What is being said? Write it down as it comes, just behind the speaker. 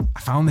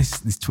found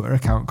this Twitter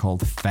account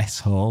called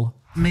Fesshole.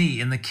 Me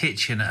in the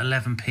kitchen at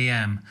 11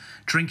 p.m,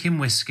 drinking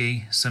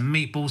whiskey, some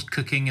meatballs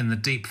cooking in the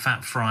deep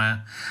fat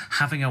fryer,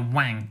 having a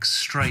wank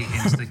straight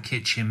into the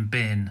kitchen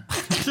bin.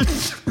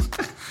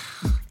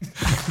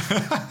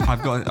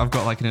 I've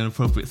got like an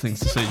inappropriate thing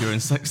to say during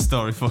sex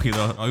story. Fucking,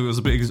 I was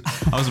a bit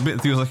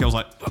enthusiastic. I was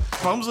like,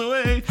 bombs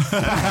away,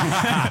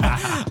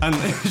 and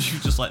she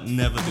was just like,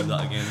 never do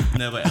that again,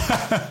 never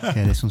ever.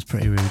 Yeah, this one's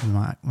pretty rude.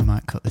 We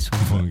might cut this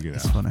one.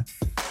 It's funny.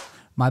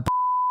 My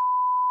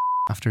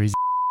after his,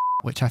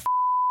 which I.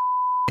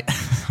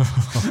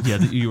 Yeah,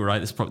 you were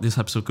right. This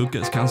episode could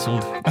get us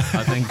cancelled,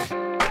 I think.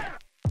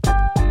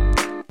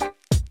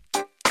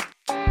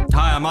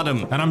 Hi, I'm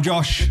Adam. And I'm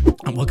Josh.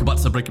 And welcome back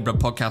to the Breaking Bread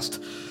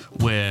podcast,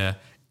 where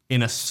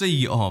in a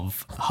sea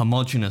of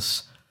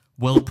homogenous,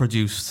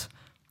 well-produced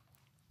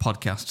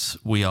podcasts,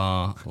 we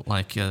are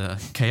like a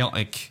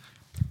chaotic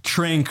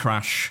train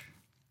crash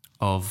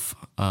of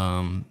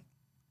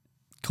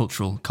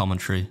cultural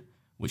commentary,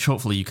 which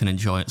hopefully you can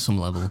enjoy at some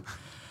level.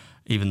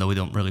 Even though we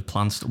don't really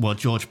plan well,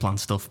 George planned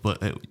stuff, but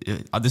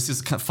this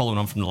is kind of following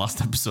on from the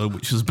last episode,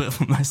 which was a bit of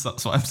a mess.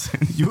 That's what I'm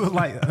saying. You were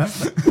like,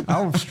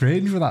 how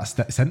strange with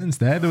that sentence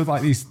there. There were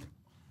like these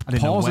I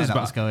didn't pauses, know where that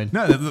was going.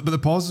 No, but the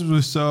pauses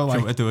were so Do you like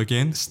want to do it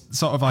again?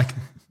 sort of like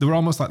they were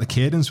almost like the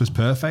cadence was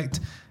perfect.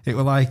 It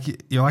were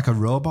like you're like a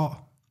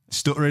robot,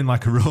 stuttering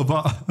like a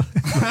robot.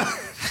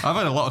 I've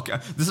had a lot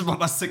of. This is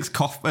my sixth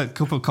cup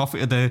of coffee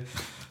a day.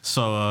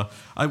 So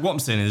what I'm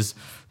saying is,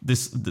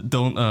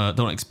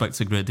 don't expect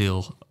a great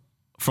deal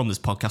from this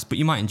podcast, but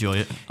you might enjoy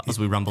it as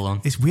we ramble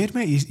on. It's weird,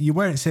 mate. You're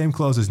wearing the same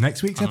clothes as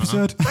next week's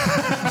episode.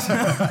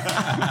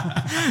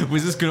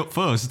 Was this good up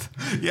first?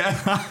 Yeah.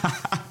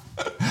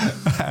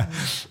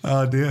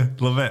 Oh dear,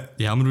 love it.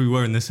 Yeah, I'm going to be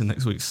wearing this in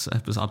next week's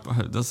episode.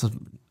 That's a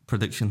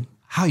prediction.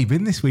 How you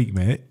been this week,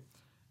 mate?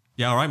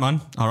 Yeah, all right,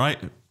 man. All right.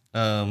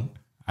 I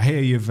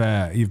hear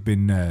you've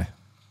been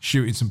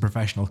shooting some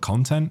professional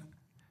content.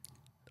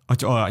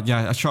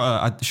 I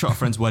shot a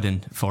friend's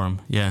wedding for him.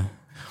 Yeah.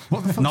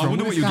 What the fuck? No, I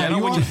wonder what you're getting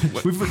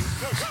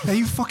at. Are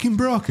you fucking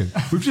broken?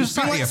 We've just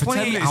sat here for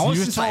 10 minutes. hours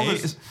You just since told I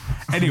us.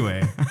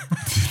 Anyway,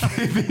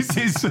 this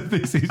is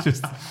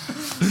just.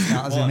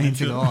 That doesn't mean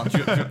to go on.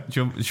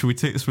 Should we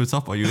take this from the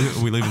top, or are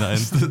we leaving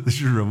that in? Let's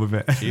just run with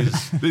it.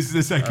 Jeez. This is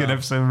the second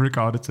episode we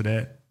recorded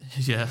today.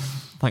 Yeah.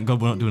 Thank God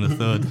we're not doing a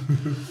third.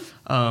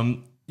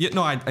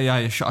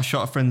 I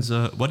shot a friend's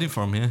wedding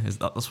for him. Yeah,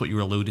 that's what you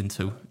were alluding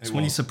to. It's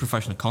when you said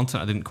professional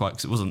content, I didn't quite,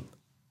 because it wasn't.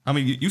 I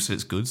mean, you said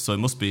it's good, so it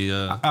must be.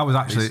 I was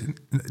actually,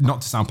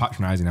 not to sound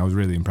patronising, I was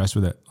really impressed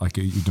with it. Like,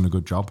 you've done a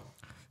good job.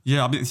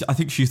 Yeah, I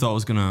think she thought I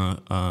was gonna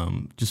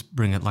just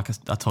bring it, like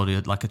I told you,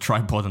 like a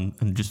tripod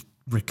and just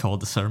record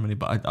the ceremony.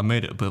 But I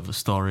made it a bit of a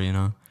story, you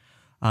know.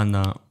 And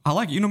I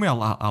like, you know me,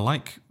 I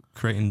like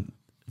creating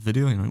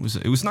video. You know,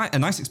 it was a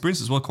nice experience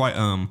as well. Quite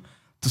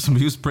to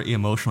somebody who's pretty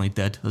emotionally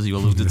dead, as you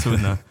alluded to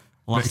in the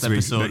last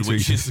episode,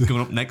 which is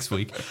going up next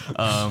week.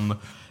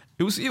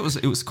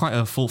 It was quite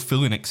a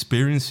fulfilling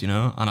experience, you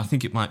know, and I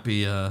think it might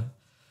be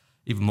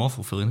even more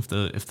fulfilling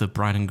if the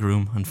bride and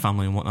groom and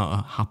family and whatnot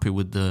are happy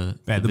with the.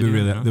 Yeah, the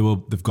video, you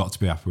know? They've got to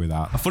be happy with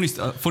that.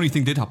 A funny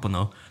thing did happen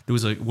though. There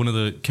was one of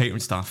the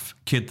catering staff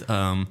kid.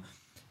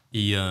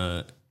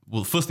 The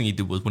first thing he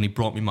did was when he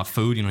brought me my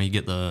food. You know, you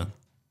get the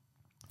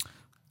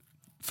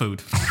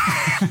food.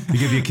 They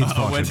give you a kid's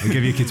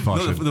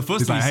portion. No, the first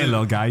He's thing like, he hey, said,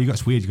 little guy, you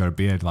got weird, you got a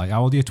beard. Like,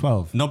 how old are you?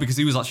 12? No, because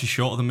he was actually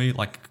shorter than me,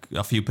 like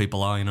a few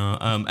people are, you know.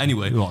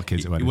 Anyway, A lot of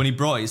kids at weddings. when he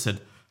brought it, he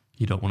said,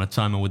 "You don't want a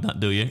timer with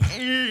that, do you?"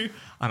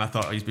 And I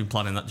thought he's been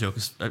planning that joke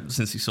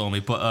since he saw me.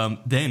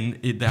 But then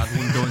they had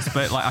one going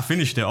spare. Like, I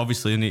finished it,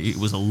 obviously, and it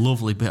was a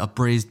lovely bit of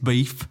braised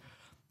beef,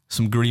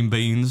 some green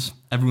beans.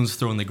 Everyone's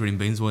throwing their green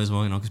beans away as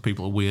well, you know, because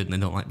people are weird and they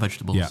don't like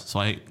vegetables. Yeah. So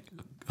I ate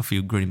a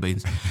few green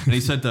beans. And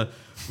he said that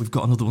we've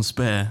got another one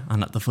spare,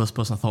 and the first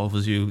person I thought of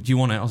was you. Do you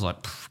want it? I was like,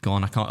 go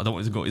on, I don't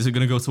want it to go. Is it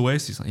going to go to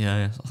waste? He's like,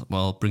 yeah. So I was like,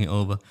 well, bring it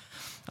over.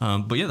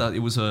 But yeah, it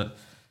was a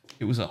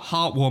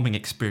heartwarming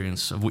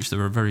experience, of which there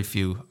were very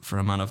few for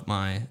a man of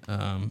my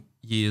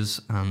years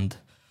and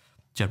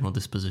general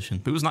disposition.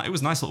 But it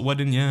was a nice little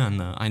wedding, yeah,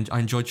 and I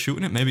enjoyed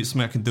shooting it. Maybe it's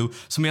something I can do.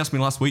 Somebody asked me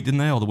last week, didn't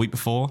they, or the week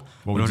before?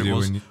 What would you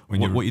do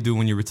what you do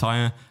when you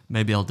retire?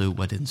 Maybe I'll do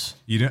weddings.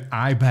 You know,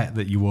 I bet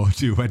that you won't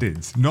do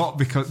weddings. Not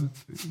because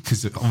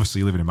obviously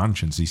you live in a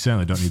mansion, so you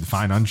certainly don't need the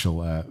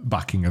financial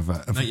backing of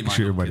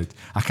shooting weddings.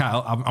 I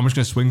can't. I'm just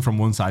going to swing from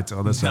one side to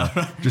the other, so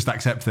just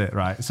accept it,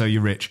 right? So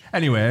you're rich.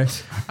 Anyway,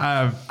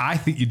 I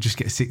think you'd just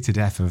get sick to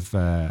death of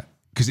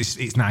because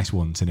it's nice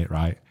once, isn't it,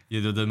 right?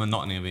 Yeah, the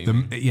monotony of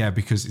it. Yeah,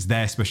 because it's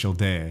their special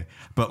day.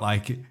 But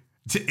like,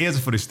 here's a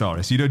funny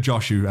story. So you know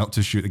Josh, who helped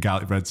us shoot the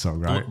Garlic Bread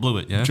song, right? Blew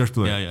it, yeah. Josh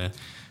blew it. Yeah.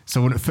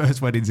 So one of the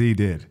first weddings he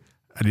did,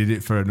 and he did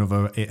it for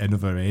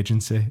another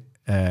agency.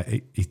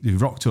 He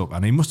rocked up,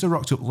 and he must have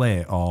rocked up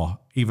late, or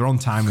either on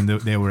time and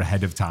they were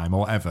ahead of time, or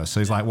whatever. So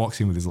he's like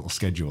walks in with his little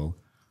schedule.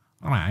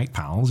 All right,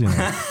 pals, you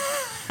know.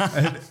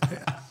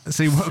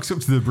 So he walks up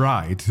to the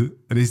bride,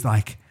 and he's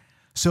like,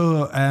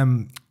 "So,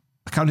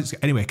 can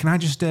I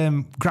just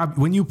grab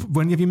when you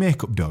have your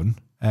makeup done?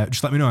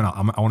 Just let me know, and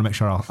I want to make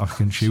sure I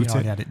can shoot She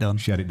already had it done.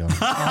 She had it done.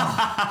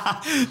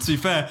 To be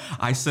fair,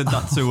 I said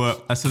that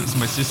to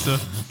my sister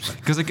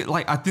because I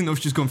didn't know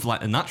she was going for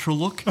like a natural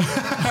look.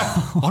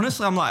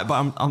 Honestly, I'm like,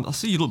 but I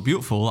see you look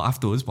beautiful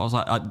afterwards. But I was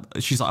like,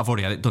 she's like, I've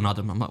already had it done,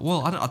 Adam. I'm like,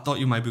 well, I thought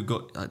you maybe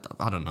got.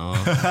 I don't know.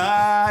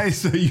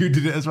 So you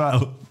did it as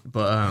well.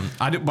 But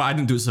I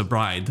didn't do it as a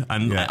bride,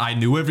 and I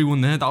knew everyone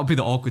there. That would be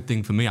the awkward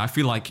thing for me. I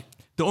feel like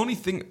the only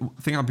thing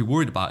I'd be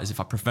worried about is if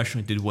I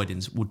professionally did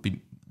weddings would be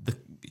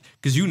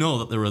because you know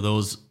that there are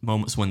those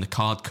moments when the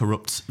card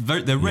corrupts.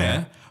 They're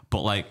rare,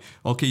 but like,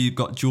 okay, you've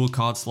got dual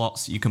card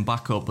slots, you can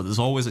back up, but there's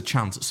always a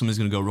chance that something's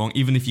going to go wrong,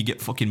 even if you get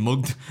fucking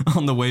mugged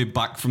on the way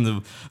back from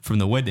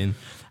the wedding.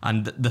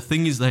 And the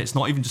thing is that it's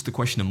not even just a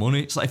question of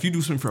money. It's like if you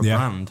do something for a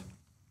brand,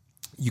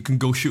 you can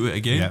go shoot it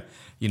again. Yeah.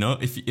 You know,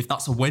 if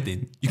that's a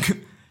wedding, you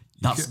can.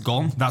 That's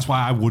gone. That's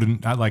why I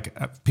wouldn't.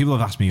 People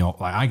have asked me,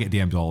 like, I get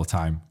DMs all the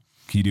time.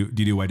 Do you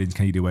do weddings?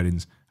 Can you do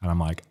weddings? And I'm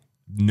like,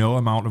 no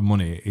amount of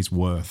money is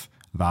worth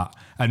that.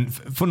 And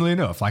funnily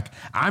enough, like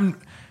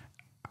I'm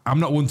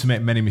not one to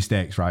make many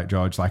mistakes, right,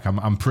 George? Like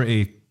I'm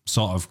pretty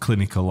sort of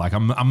clinical. Like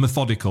I'm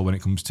methodical when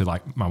it comes to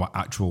like my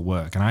actual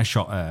work. And I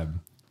shot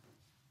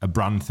a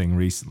brand thing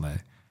recently,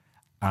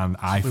 and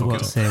I fucked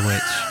up. Say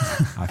which.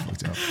 I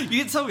fucked it up. You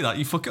didn't tell me that.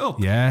 You fuck it up.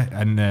 Yeah,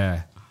 and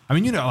I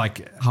mean, you know,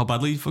 like how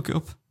badly you fuck it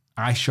up.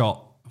 I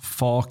shot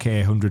 4K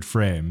 100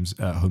 frames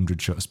at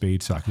 100 shutter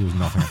speed, so there was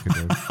nothing I could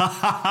do.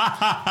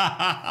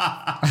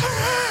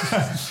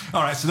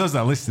 All right, so those that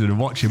are listening and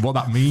watching, what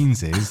that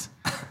means is,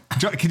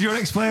 can you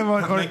explain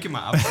what? I'm making my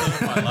abs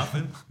quite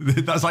laughing.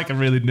 That's like a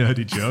really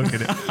nerdy joke,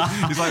 isn't it?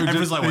 It's like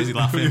everyone's like, "Why is he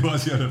laughing?"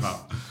 What's he on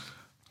about?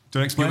 Do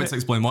you explain? To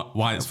explain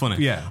why it's funny?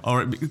 Yeah. All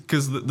right,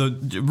 because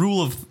the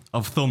rule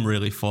of thumb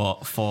really for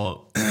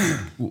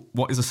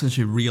what is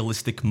essentially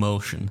realistic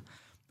motion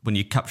when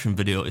you caption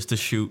video is to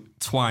shoot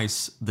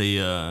twice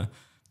the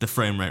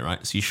frame rate,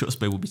 right? So your shutter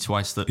speed will be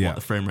twice what the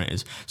frame rate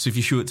is. So if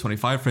you shoot at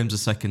 25 frames a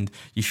second,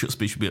 your shutter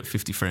speed should be at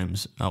 50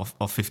 frames or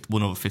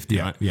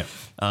 1/50, right? Yeah.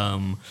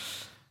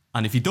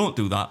 And if you don't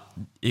do that,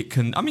 it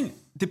can. I mean,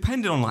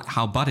 depending on like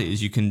how bad it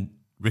is, you can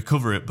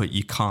recover it, but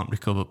you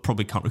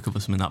probably can't recover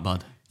something that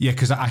bad. Yeah,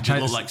 because I tried.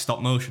 It looked like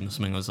stop motion or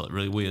something. It was like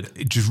really weird.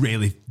 It's just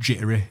really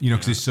jittery, you know,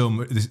 because there's so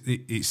much.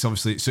 It's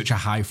obviously such a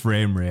high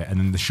frame rate, and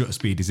then the shutter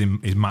speed is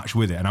matched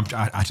with it. And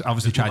I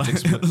obviously tried to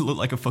explain. It looked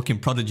like a fucking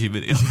Prodigy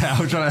video. Yeah,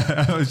 I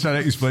was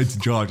trying to explain to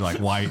George like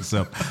why it's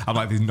up. I'm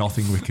like, there's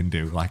nothing we can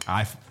do. Like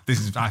I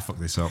fucked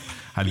this up.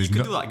 And you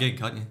can do that again,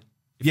 can't you?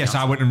 Yes,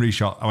 I went and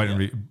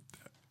reshot.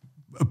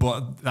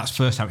 But that's the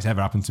first time it's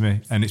ever happened to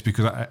me, and it's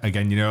because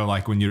again, you know,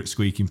 like when you're at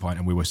squeaking point,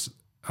 and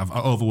I've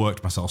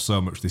overworked myself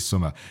so much this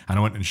summer, and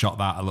I went and shot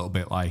that a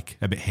bit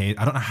hazy.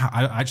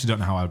 I actually don't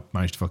know how I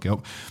managed to fuck it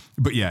up,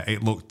 but yeah,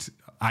 it looked.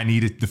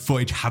 The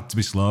footage had to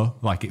be slow,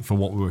 like for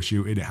what we were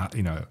shooting. It had,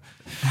 you know.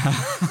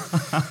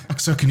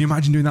 So can you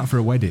imagine doing that for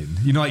a wedding?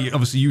 You know, like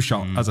obviously you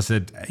shot, as I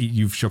said,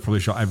 you've probably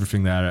shot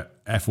everything there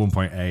at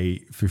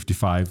f1.8,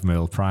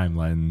 55mm prime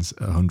lens,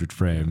 100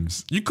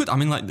 frames. You could, I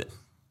mean, like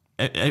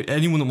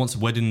anyone that wants a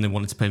wedding and they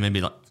wanted to pay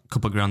maybe like a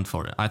couple of grand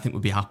for it, I think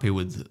would be happy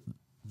with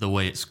the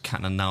way it's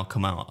kind of now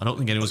come out. I don't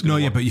think anyone's going to.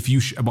 No, yeah, but if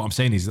you, what I'm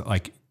saying is that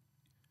like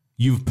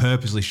you've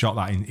purposely shot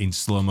that in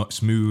slow,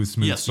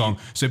 smooth song.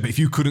 So, but if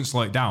you couldn't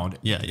slow it down,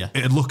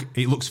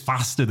 it looks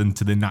faster than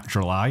to the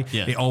natural eye.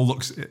 Yeah,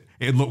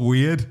 it'd look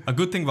weird. A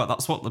good thing about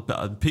that's what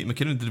Pete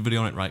McKinnon did a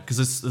video on it, right? Because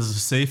there's a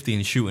safety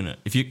in shooting it.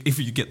 If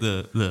you get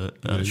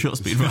the shutter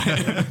speed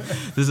right,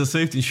 there's a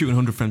safety in shooting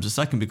 100 frames a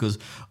second because.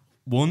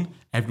 One,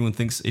 everyone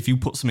thinks if you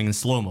put something in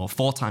slow-mo,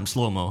 4 times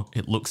slow-mo,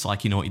 it looks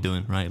like you know what you're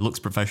doing, right? It looks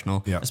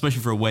professional,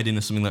 especially for a wedding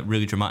or something like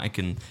really dramatic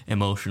and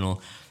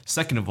emotional.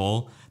 Second of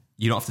all,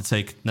 you don't have to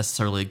take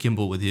necessarily a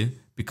gimbal with you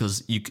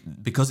because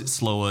it's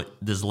slower,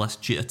 there's less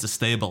jitter to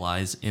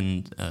stabilize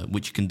in,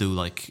 which you can do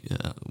like,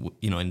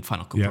 in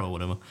Final Cut Pro or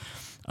whatever.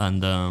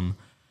 And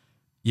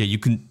you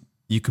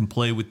can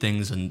play with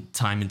things and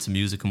time into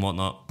music and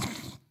whatnot.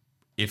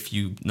 If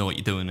you know what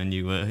you're doing and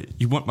you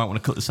might want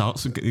to cut this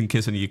out in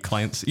case any of your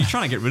clients... You're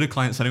trying to get rid of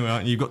clients anyway,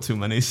 aren't you? You've got too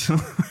many, so...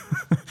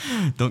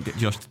 Don't get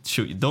Josh to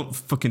shoot you. Don't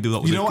fucking do that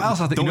with You know what else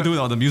I think... Don't do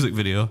that with a music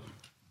video.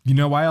 You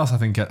know why else I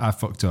think I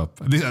fucked up?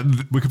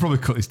 We could probably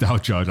cut this down,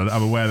 George.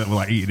 I'm aware that we're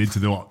like eating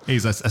into what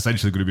is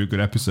essentially going to be a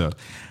good episode.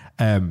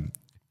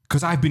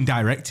 Because I've been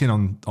directing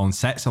on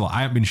sets a lot.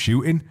 I haven't been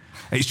shooting.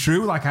 It's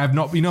true. Like I've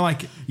not. You know,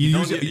 like you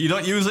don't use it,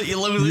 you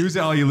lose it. Use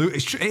it or you lose.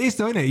 It's true. It is,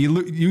 don't it?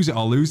 You use it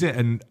or lose it.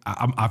 And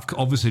I've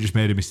obviously just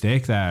made a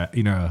mistake there.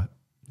 You know.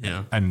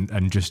 Yeah.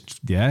 And just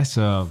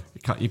So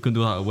you can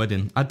do that at a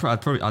wedding. I'd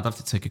have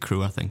to take a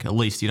crew. I think at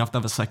least you'd have to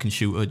have a second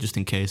shooter just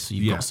in case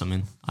you've got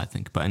something. I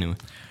think. But anyway.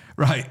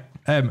 Right.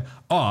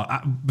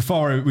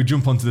 Before we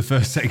jump onto the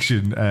first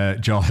section,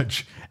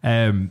 George.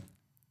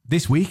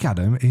 This week,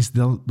 Adam, is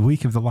the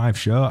week of the live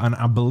show, and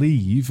I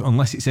believe,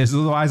 unless it says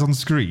otherwise on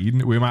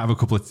screen, we've got a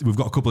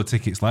couple of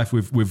tickets left.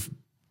 I think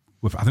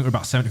we're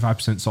about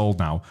 75% sold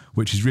now,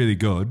 which is really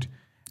good.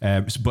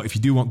 But if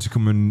you do want to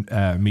come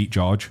and meet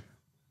George,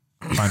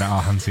 find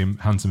out how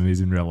handsome he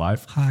is in real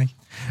life. Hi.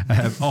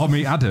 Or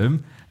meet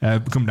Adam.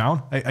 Come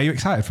down. Are you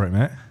excited for it,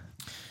 mate?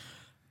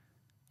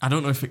 I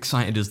don't know if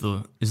excited is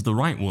the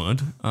right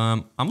word.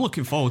 I'm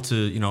looking forward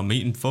to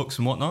meeting folks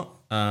and whatnot.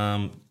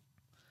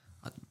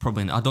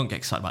 Probably I don't get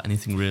excited about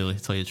anything really,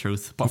 to tell you the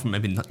truth, apart from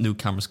maybe new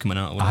cameras coming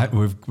out.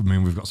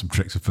 We've got some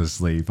tricks up our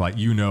sleeve. Like,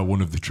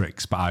 one of the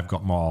tricks, but I've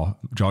got more.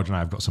 George and I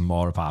have got some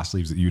more up our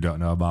sleeves that you don't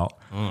know about.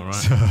 Oh, right.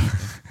 So,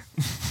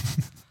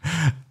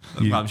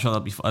 I'm sure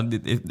that'll be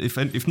fun.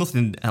 If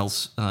nothing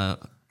else, I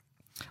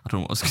don't know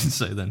what I was going to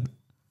say then.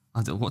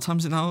 What time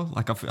is it now?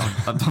 Like I've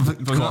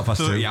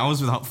 30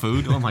 hours without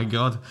food. Oh my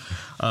god.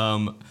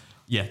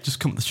 Yeah, just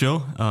come to the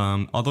show.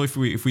 Although if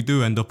we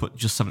do end up at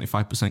just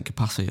 75%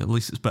 capacity, at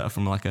least it's better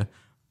from like a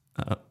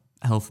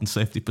health and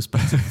safety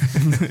perspective.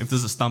 If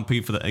there's a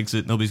stampede for the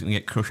exit, nobody's going to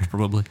get crushed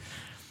probably.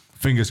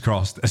 Fingers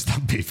crossed, a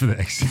stampede for the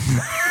exit.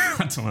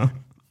 I don't know.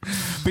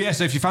 But yeah,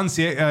 so if you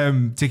fancy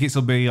it, tickets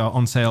will be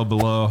on sale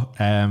below.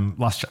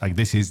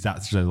 This is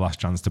actually the last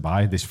chance to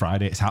buy this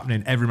Friday. It's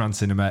happening Everyman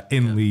Cinema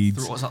in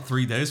Leeds. What's that?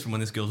 3 days from when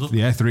this goes up?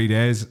 Yeah, 3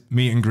 days.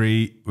 Meet and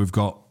greet. We've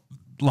got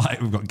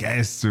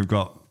guests. We've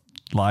got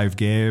live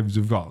games.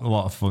 We've got a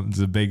lot of fun.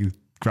 There's a big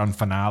grand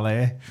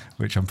finale,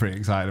 which I'm pretty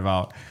excited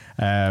about,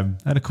 and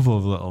a couple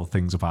of little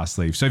things up our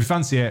sleeve. So if you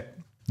fancy it,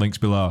 links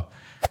below.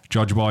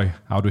 George boy,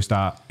 how do we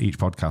start each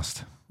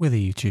podcast? With a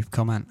YouTube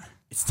comment.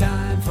 It's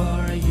time for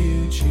a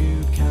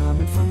YouTube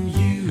comment from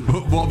you.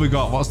 What have we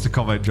got? What's the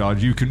comment,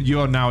 George?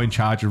 You're now in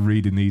charge of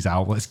reading these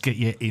out. Let's get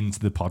you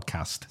into the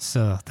podcast.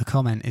 So the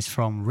comment is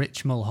from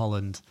Rich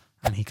Mulholland,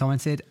 and he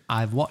commented,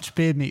 "I've watched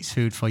Beard Meets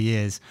Food for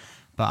years,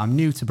 but I'm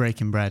new to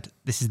Breaking Bread.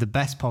 This is the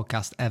best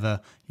podcast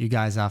ever. You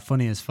guys are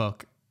funny as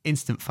fuck.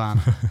 Instant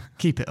fan.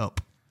 Keep it up."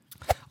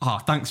 Oh,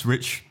 thanks,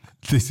 Rich.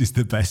 This is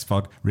the best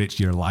pod.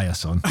 Rich, you're a liar,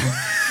 son.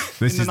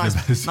 This is the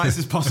best.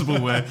 Nicest possible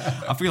way.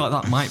 I feel like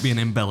that might be an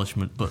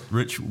embellishment, but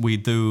Rich, we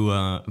do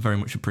very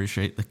much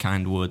appreciate the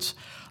kind words.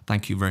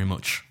 Thank you very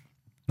much.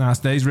 Nice.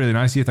 That is really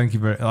nice of you. Thank you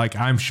very.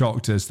 I'm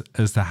shocked as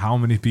to how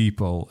many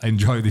people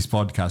enjoy this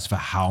podcast for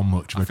how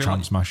much of a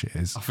tramp smash it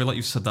is. I feel like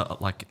you've said that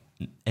at like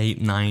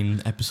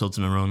 8-9 episodes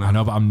in a row now. I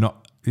know, but I'm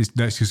not. It's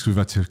just because we've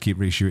had to keep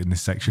reshooting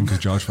this section because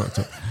George fucked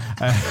up.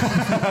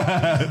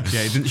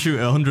 Yeah, he didn't shoot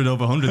 100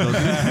 over 100 though,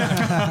 did he?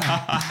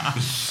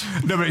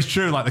 No, but it's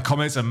true. Like, the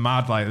comments are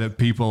mad. Like, that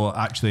people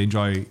actually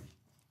enjoy.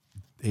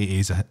 It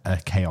is a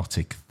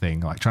chaotic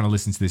thing. Like, trying to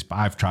listen to this, but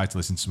I've tried to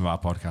listen to some of our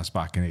podcasts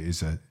back, and it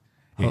is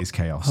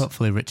chaos.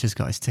 Hopefully, Rich has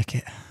got his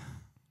ticket.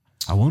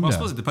 I wonder. Well, I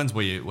suppose it depends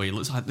where you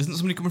look. Isn't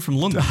somebody coming from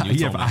London?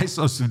 Yeah, but I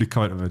saw somebody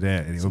comment the other day,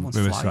 and it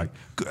was like,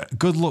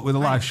 "Good luck with the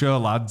live show,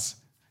 lads."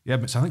 Yeah,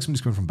 but so I think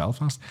somebody's coming from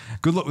Belfast.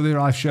 "Good luck with your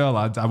live show,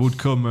 lads. I would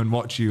come and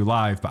watch you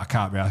live, but I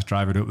can't be asked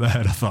driving up there."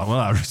 And I thought, well,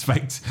 I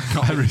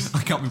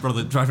can't be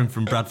brother driving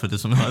from Bradford or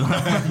something like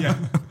that. Yeah.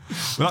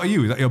 Well, that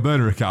you? Is that your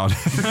burner account?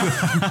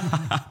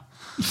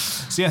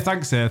 So yeah,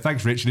 thanks,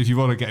 Rich. And if you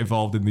want to get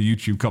involved in the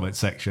YouTube comment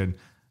section,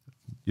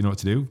 you know what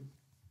to do.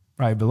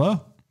 Right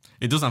below.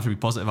 It doesn't have to be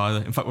positive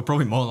either. In fact, we're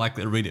probably more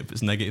likely to read it if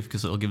it's negative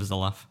because it'll give us a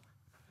laugh.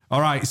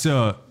 All right,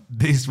 so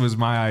this was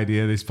my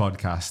idea, this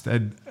podcast,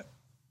 and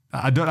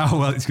I don't know how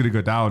well it's going to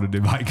go down, and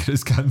it might get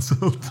us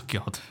cancelled. Oh,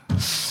 God.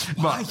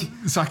 But,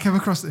 so I came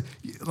across,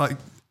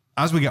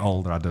 as we get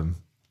older, Adam,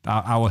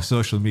 our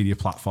social media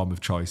platform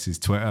of choice is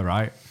Twitter,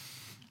 right?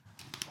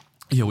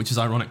 Yeah, which is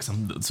ironic because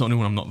it's the only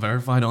one I'm not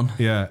verified on.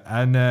 Yeah,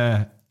 and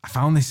I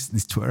found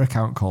this Twitter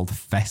account called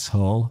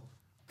Fesshole.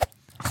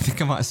 I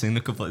think I might have seen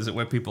a couple. Is it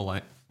where people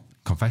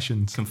confess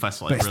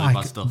really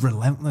bad stuff?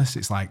 Relentless.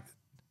 It's like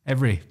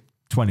every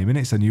 20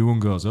 minutes a new one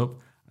goes up.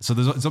 So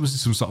there's obviously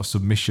some sort of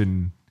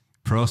submission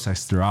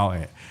process throughout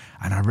it.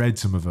 And I read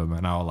some of them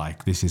and I was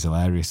like, this is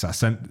hilarious. So I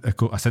sent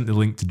the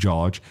link to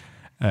George.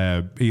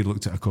 He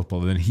looked at a couple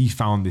and then he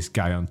found this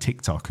guy on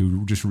TikTok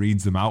who just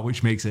reads them out,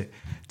 which makes it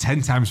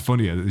 10 times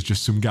funnier that there's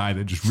just some guy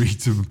that just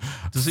reads them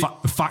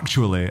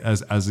factually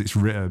as it's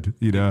written,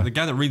 you know. The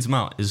guy that reads them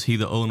out, is he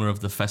the owner of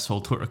the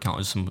Fesshole Twitter account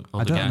or some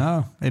other guy? I don't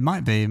know. It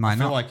might be, it might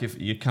not. I feel like if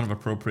you're kind of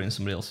appropriating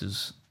somebody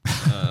else's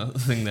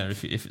thing there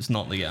if it's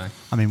not the guy.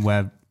 I mean,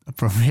 we're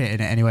appropriating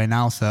it anyway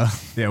now, so.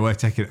 Yeah, we're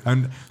taking it.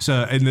 And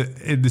so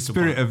in the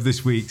spirit of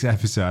this week's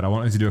episode, I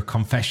wanted to do a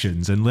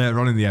confessions, and later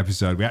on in the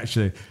episode,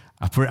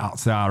 I put it out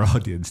to our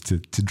audience to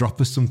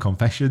drop us some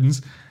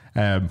confessions,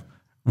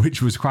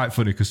 which was quite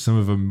funny because some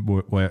of them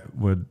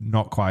were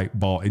not quite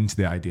bought into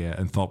the idea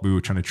and thought we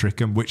were trying to trick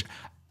them, which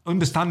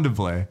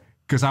understandably,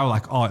 because I was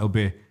like, oh, it'll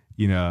be,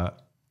 you'll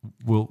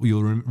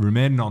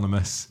remain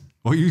anonymous.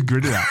 What are you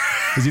grinning at?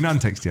 Is your nan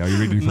text you? Are you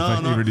reading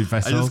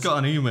Fesshole? I just got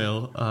an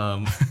email.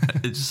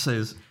 It just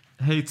says,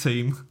 "Hey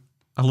team."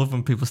 I love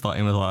when people start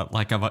emailing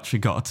like I've actually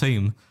got a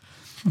team.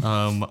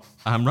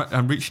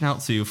 I'm reaching out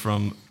to you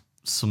from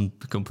some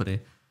company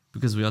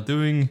because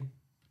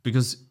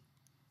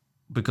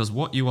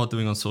what you are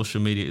doing on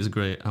social media is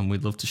great and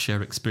we'd love to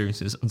share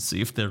experiences and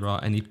see if there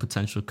are any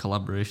potential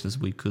collaborations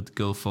we could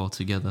go for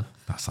together.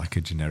 That's like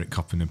a generic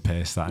copy and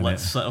paste, that.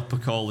 Let's set up a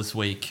call this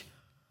week.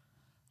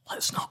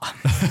 Let's not.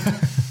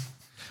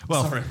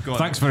 Well, Sorry, go on.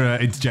 thanks for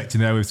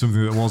interjecting there with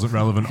something that wasn't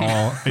relevant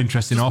or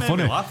interesting or made me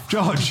funny. laugh.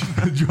 George,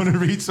 do you want to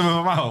read some of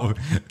them out?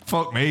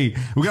 Fuck me.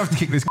 We're going to have to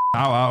kick this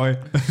out,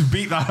 aren't we?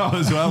 Beat that out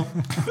as well.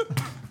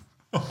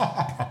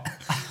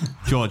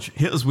 George,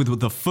 hit us with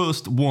the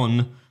first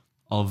one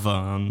of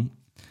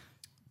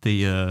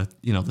the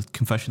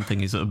confession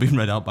thingies that have been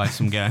read out by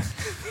some guy.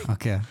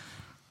 Okay.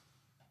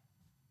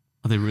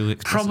 Are they really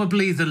explicit?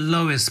 Probably the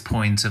lowest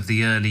point of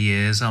the early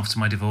years after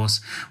my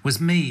divorce was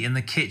me in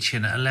the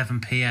kitchen at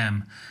 11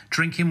 p.m,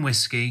 drinking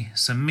whiskey,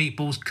 some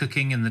meatballs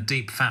cooking in the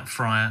deep fat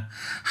fryer,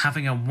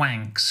 having a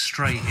wank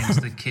straight into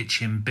the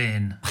kitchen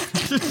bin.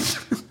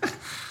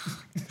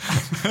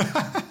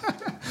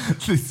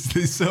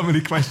 There's so many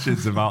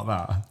questions about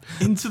that.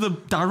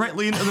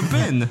 Directly into the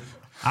bin.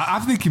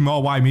 I'm thinking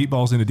more why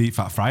meatballs in a deep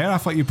fat fryer. I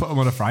thought you put them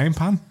on a frying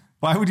pan.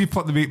 Why would you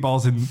put the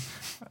meatballs in?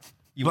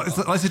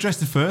 Let's address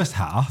the first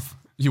half.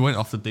 You went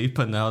off the deep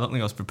end now. I don't think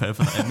I was prepared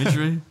for that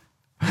imagery.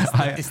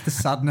 It's the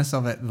sadness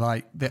of it,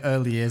 like the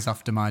early years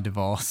after my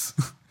divorce.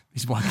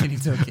 He's walking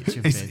into a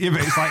kitchen bin. Yeah,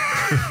 but it's like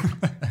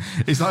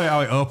it's like how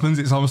it opens.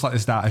 It's almost like the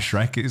start of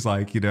Shrek. It's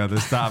like, the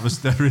start of a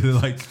story,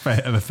 like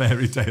of a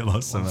fairy tale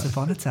or something. Once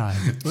upon a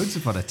time. Once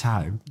upon a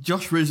time.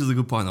 Josh raises a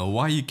good point though.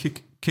 Why are you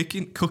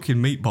cooking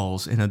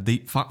meatballs in a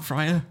deep fat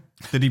fryer?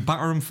 Did he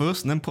batter them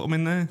first and then put them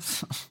in there?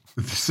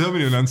 There's so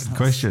many unanswered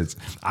questions.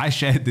 I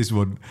shared this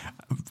one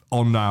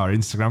on our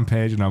Instagram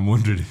page, and I'm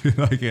wondering if you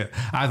like it.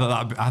 I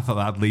thought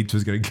that lead to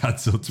us getting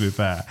cancelled. To be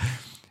fair,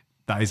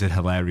 that is a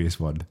hilarious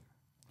one.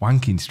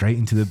 Wanking straight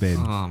into the bin.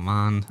 Oh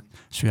man.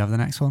 Should we have the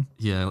next one?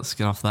 Yeah, let's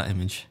get off that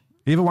image.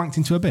 You ever wanked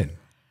into a bin?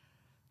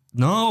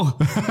 No,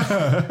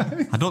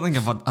 I don't think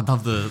I'd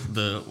have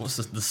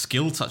the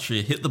skill to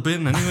actually hit the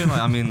bin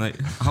anyway.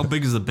 How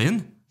big is the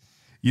bin?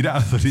 You'd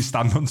have to let it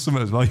stand on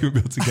something as well. You wouldn't be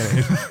able to get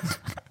it in.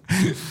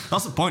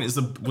 That's the point. Was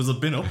the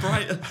bin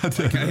upright? It'd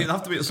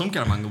have to be at some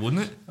kind of angle,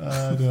 wouldn't it?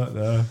 I don't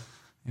know.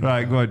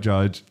 Right, go on,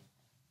 George.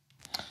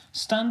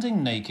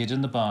 Standing naked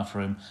in the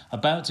bathroom,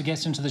 about to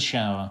get into the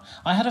shower,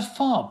 I had a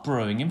fart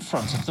brewing in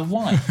front of the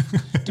wife.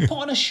 To put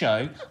on a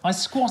show, I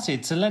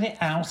squatted to let it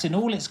out in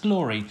all its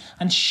glory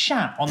and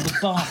shat on the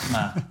bath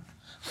mat.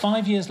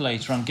 5 years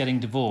later, I'm getting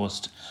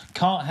divorced.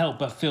 Can't help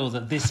but feel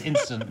that this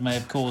incident may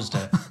have caused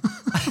it.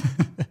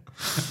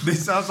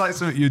 This sounds like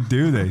something you'd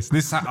do.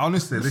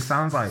 Honestly, this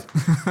sounds like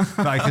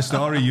a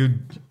story you'd.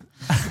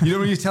 You know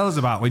when you tell us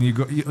about when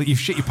you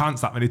shit your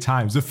pants that many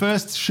times. The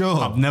first show,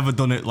 I've never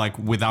done it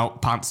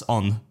without pants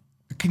on.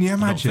 Can you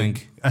imagine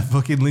a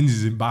fucking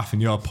Lindsay's in bath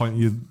and you're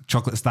pointing your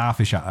chocolate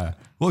starfish at her?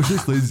 What's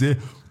this, Lindsay?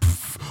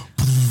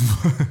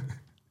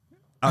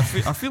 I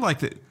feel like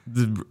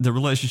the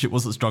relationship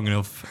wasn't strong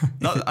enough.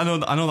 I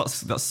know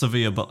that's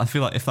severe, but I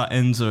feel like if that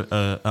ends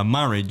a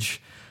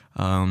marriage,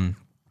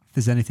 If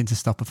there's anything to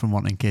stop her from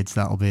wanting kids,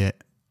 that'll be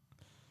it.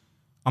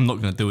 I'm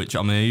not going to do it.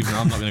 I mean,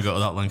 I'm not going to go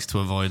to that lengths to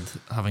avoid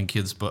having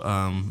kids. But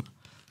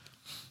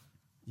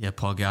yeah,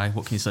 poor guy.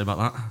 What can you say about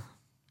that?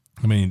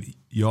 I mean,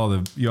 you're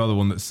the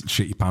one that's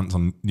shit your pants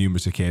on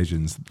numerous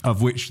occasions,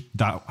 of which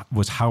that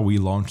was how we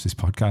launched this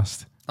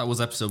podcast. That was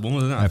episode 1,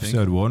 wasn't it?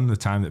 Episode 1, the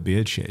time that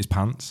Beard shit his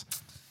pants.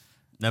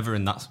 Never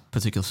in that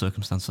particular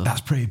circumstance. Though.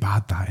 That's pretty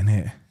bad, that, isn't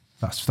it?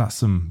 That's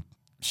some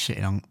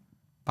Shitting on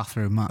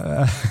bathroom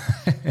mat.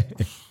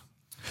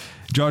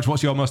 George,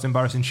 what's your most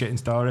embarrassing shitting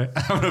story?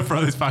 I'm going to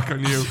throw this back on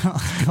you.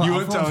 You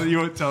won't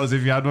tell us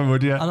if you had one,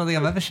 would you? I don't think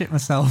I've ever shit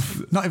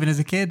myself. Not even as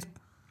a kid.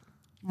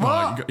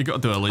 Oh, you got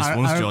to do it at least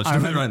once, George. Do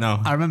it right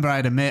now. I remember I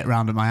had a mate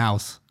round at my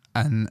house,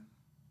 and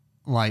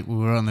we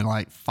were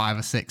only 5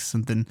 or 6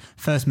 something.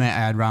 First mate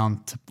I had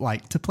round to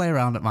play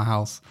around at my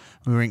house.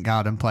 We were in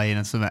garden playing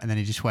and something, and then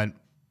he just went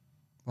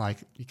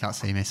you can't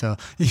see me, so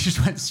he just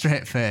went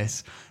straight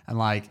face and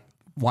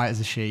white as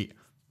a sheet,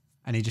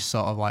 and he just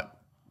sort of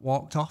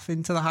walked off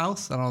into the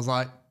house, and I was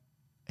like,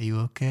 "Are you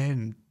okay?"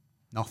 And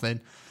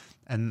nothing.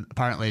 And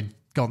apparently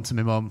gone to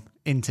my mum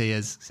in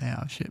tears, saying,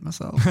 "I shit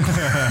myself."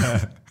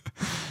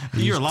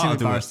 You're allowed too to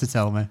do embarrassed it. to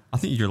tell me. I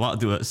think you're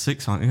allowed to do it at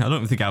 6, aren't you? I don't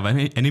even think I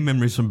have any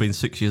memories from being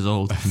 6 years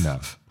old. No,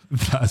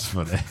 that's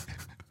funny.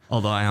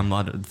 Although I am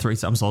 3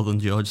 times older than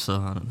George, so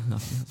I don't know.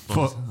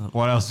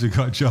 What else have you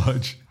got,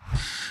 George?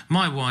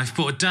 My wife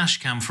bought a dash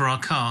cam for our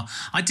car.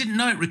 I didn't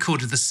know it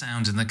recorded the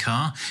sound in the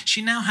car.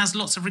 She now has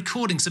lots of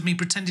recordings of me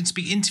pretending to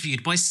be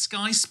interviewed by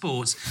Sky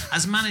Sports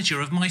as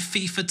manager of my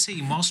FIFA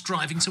team whilst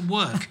driving to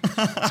work.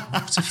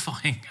 It's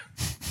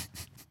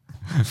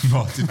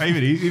mortifying.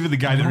 Even the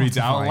guy that reads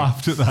it out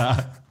laughed at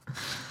that.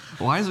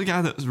 Why is the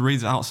guy that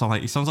reads it out sound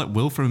like he sounds like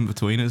Will from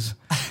In-Betweeners?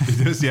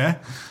 He does, yeah.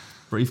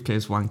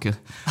 Briefcase wanker.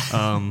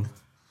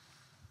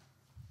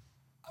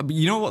 But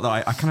you know what, though?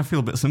 I kind of feel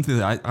a bit sympathy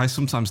that I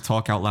sometimes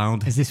talk out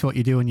loud. Is this what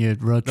you do on your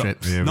road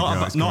trips? Here we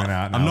go, it's coming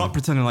out I'm now. not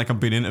pretending like I'm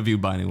being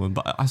interviewed by anyone,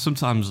 but I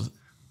sometimes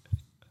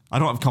I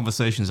don't have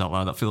conversations out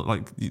loud. I feel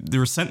like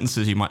there are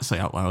sentences you might say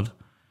out loud.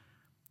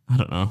 I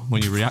don't know,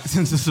 when you're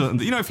reacting to something.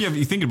 You know, if you're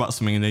thinking about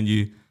something and then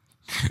you...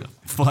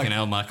 Fucking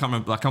hell, man.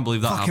 I can't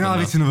believe that Fucking happened. hell,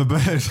 it's another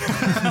bird.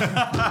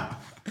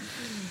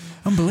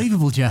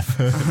 Unbelievable, Jeff.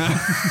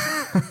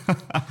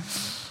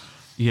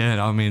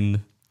 Yeah, I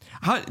mean...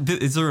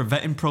 Is there a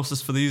vetting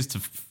process for these to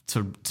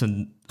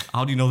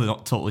how do you know they're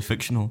not totally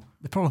fictional?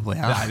 They probably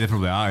are. Yeah, they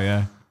probably are,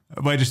 yeah.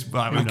 But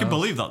I can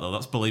believe that though.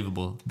 That's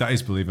believable. That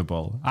is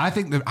believable. I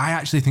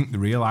actually think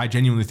I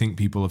genuinely think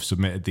people have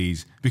submitted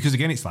these because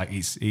again, it's like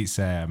it's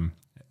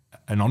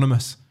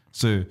anonymous.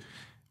 So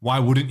why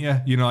wouldn't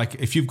you? You know, like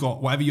if you've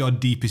got whatever your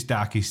deepest,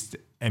 darkest,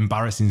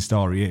 embarrassing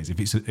story is, if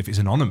it's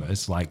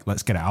anonymous, like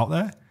let's get it out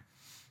there.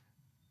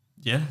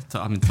 Yeah,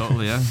 I mean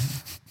totally. Yeah,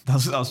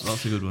 that's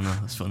a good one.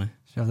 That's funny.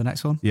 Shall we have the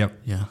next one? Yep.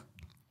 Yeah.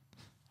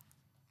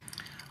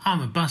 I'm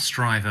a bus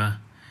driver.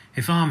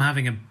 If I'm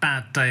having a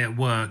bad day at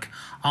work,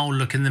 I'll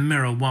look in the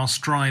mirror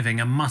whilst driving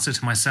and mutter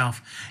to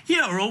myself,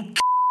 "You're all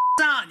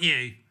aren't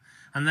you?"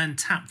 And then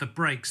tap the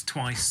brakes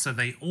twice so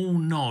they all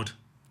nod.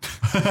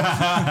 Look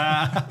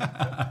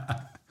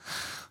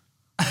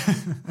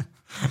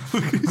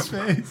at his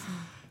face.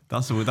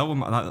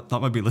 That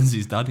might be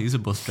Lindsay's dad. He's a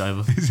bus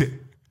driver. Is it?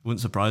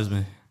 Wouldn't surprise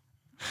me.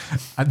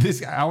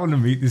 And I want to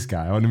meet this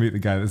guy. I want to meet the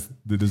guy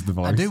that does the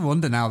voice. I do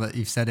wonder now that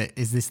you've said it,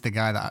 is this the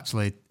guy that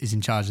actually is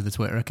in charge of the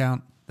Twitter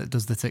account that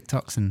does the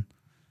TikToks? And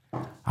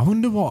I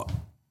wonder what.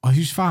 Oh,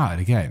 he's fired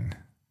again.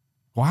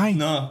 Why?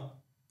 No.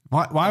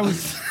 Why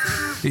was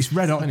it's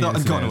red hot?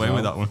 I've gotten away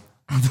with that one.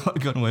 I've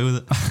gotten away with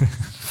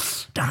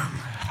it. Damn.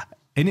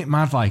 Isn't it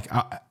mad? Like,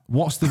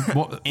 what's the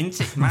what?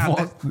 Isn't it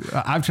mad?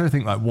 I'm trying to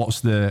think. Like,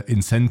 what's the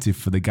incentive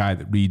for the guy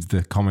that reads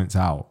the comments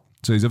out?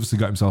 So he's obviously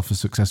got himself a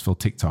successful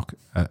TikTok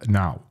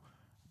now,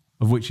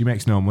 of which he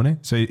makes no money.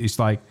 So it's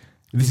like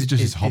this is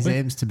just his hobby. His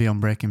aim's to be on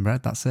Breaking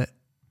Bread. That's it.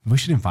 We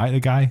should invite the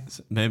guy.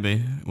 Maybe.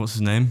 What's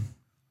his name?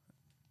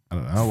 I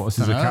don't know. What's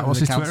his account? What's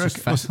his Twitter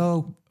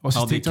account? What's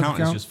his The TikTok account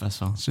account? is just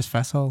Fessel. It's just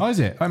Fessel. Oh, is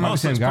it? Oh, it might be the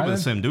same it's guy. probably Then.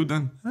 the same dude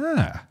then.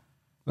 Ah,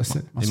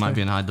 He might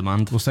be in high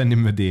demand. We'll send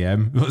him a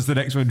DM. What's the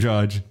next one,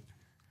 George?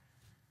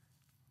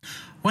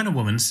 When a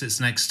woman sits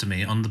next to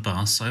me on the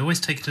bus, I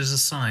always take it as a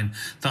sign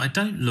that I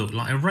don't look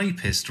like a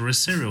rapist or a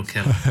serial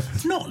killer.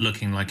 Not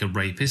looking like a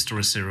rapist or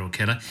a serial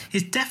killer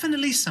is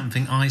definitely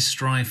something I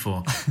strive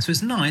for. So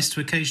it's nice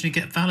to occasionally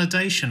get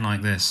validation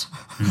like this.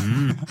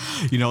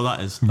 You know what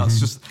that is?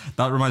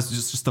 That reminds me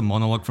just a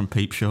monologue from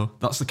Peep Show.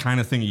 That's the kind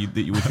of thing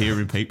that you would hear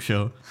in Peep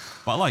Show.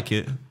 But I like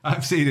it.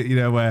 I've seen it, you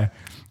know, where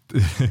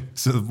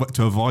so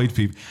to avoid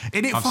people.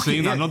 I've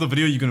seen that. Another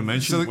video you're going to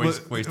mention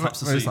where he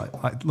taps the seat.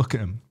 Like, look at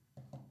him.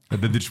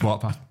 And then they just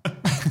walk past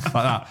like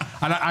that.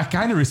 And I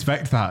kind of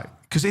respect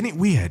that because isn't it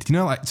weird? You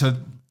know, like so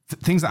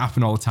things that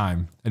happen all the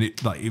time and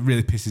it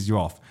really pisses you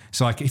off.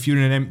 So like if you're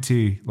in an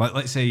empty, like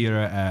let's say you're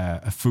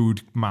at a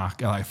food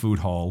market, like a food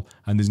hall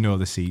and there's no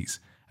other seats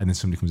and then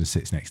somebody comes and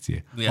sits next to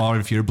you. Yeah. Or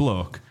if you're a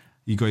bloke,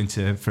 you go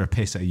for a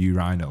piss at a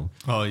urinal.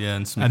 Oh yeah,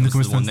 and the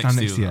comes the one stand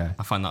next to you.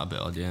 I find that a bit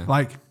odd, yeah.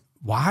 Like,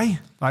 why?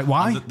 Like,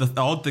 why? The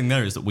odd thing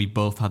there is that we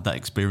both had that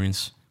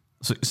experience.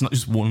 So it's not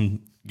just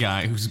one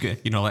guy who's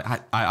good. You know, like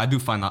I do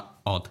find that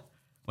odd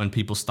when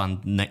people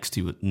stand next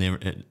to you near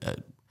it.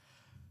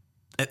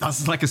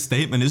 That's like a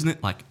statement, isn't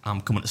it? Like,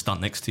 I'm coming to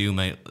stand next to you,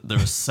 mate. There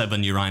are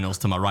 7 urinals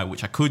to my right,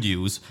 which I could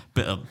use.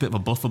 Bit of a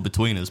buffer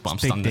between us, but I'm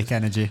standing. Big dick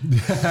energy.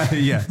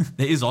 Yeah.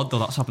 It is odd, though.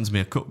 That's happened to me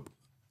a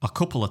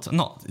couple of times.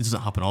 Not, it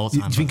doesn't happen all the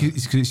time. Do you think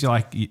it's because you're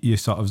like, you're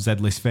sort of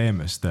Z-list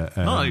famous that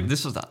no,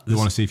 this is that. They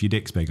want to see if your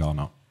dick's big or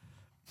not?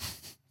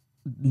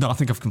 No, I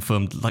think I've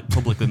confirmed like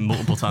publicly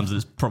multiple times that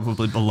it's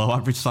probably below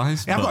average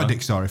size. Yeah, I've got a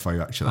dick story for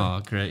you, actually.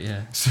 Oh, great,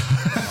 yeah.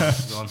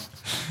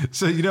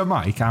 So you know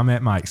Mike, our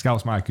mate Mike,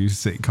 Scouts Mike, who's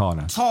sitting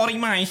corner. Sorry,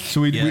 Mike.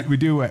 So we manage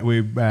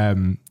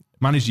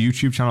a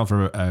YouTube channel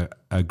for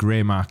a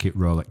grey market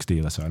Rolex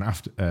dealer. So an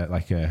after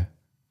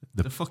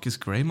the fuck is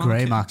grey market?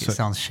 Grey market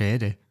sounds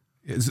shady.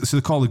 So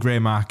they call the grey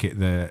market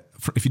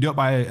if you don't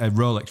buy a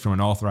Rolex from an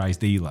authorized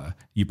dealer,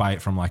 you buy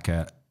it from like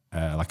a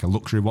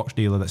luxury watch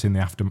dealer that's in the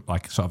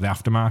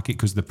aftermarket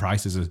because the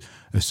prices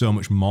are so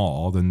much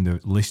more than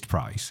the list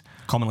price.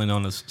 Commonly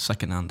known as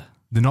second-hand.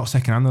 They're not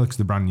second-hand though because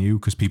they're brand new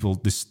because people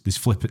this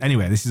flip it.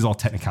 Anyway, this is all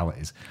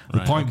technicalities.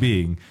 The point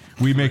being,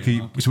 we've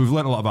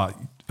learned a lot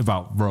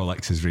about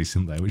Rolexes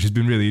recently, which has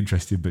been really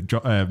interesting. But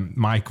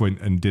Mike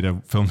went and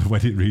filmed a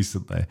wedding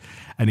recently,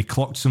 and he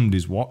clocked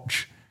somebody's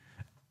watch.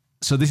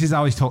 So this is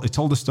how he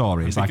told the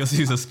story. It's because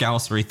he's a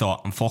scouser, he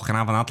thought, I'm fucking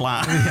having that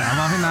laugh. Yeah,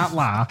 I'm having that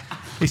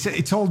laugh.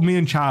 He told me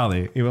and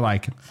Charlie, he were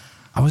like,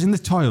 I was in the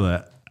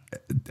toilet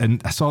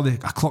and I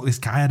clocked this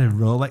guy had a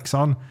Rolex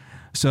on.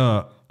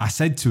 So I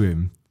said to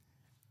him,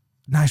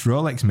 nice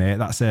Rolex, mate.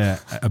 That's a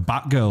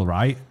Batgirl,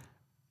 right?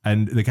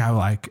 And the guy was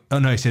like, oh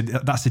no, he said,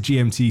 that's a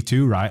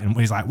GMT2, right? And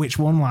he's like, which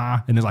one,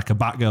 la? And there's like a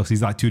Batgirl, so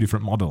he's like 2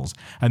 different models.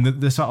 And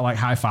they're sort of like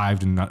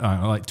high-fived and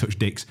like touched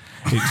dicks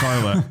in the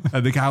toilet.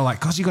 And the guy was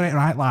like, 'cause you got it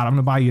right, lad, I'm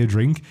gonna buy you a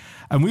drink.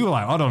 And we were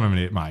like, hold on a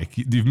minute, Mike,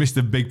 you've missed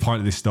a big point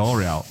of this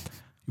story out.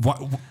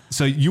 What?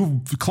 So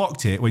you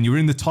clocked it when you were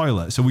in the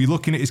toilet. So were you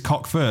looking at his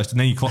cock first and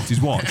then you clocked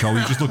his watch? Or were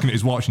you just looking at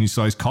his watch and you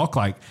saw his cock?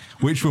 Like,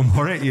 which one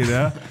were it, you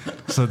know?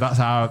 So that's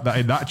how,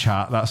 in that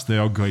chat, that's the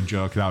ongoing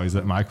joke now is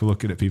that Mike will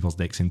looking at people's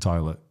dicks in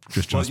toilet.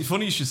 Well, it's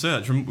funny you should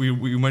say that.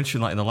 We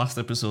mentioned like in the last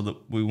episode that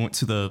we went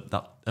to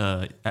that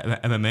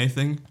MMA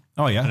thing.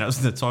 Oh, yeah. And it was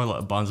in the toilet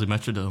at Barnsley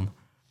Metrodome.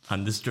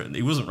 And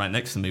he wasn't right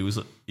next to me.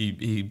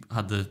 He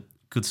had the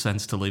good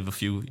sense to leave a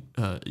few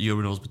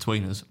urinals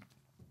between us.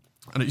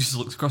 And it just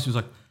looked across. He was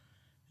like,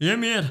 "Yeah,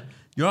 mate,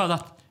 you're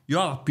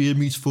that Beard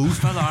Meats Food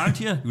fella, aren't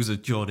you?" He was a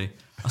Geordie.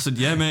 I said,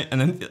 "Yeah, mate."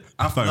 And then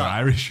after that,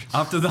 Irish.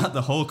 After that,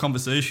 the whole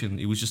conversation,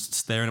 he was just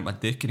staring at my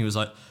dick, and he was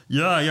like,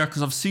 "Yeah,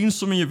 because I've seen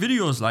some of your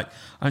videos, like,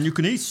 and you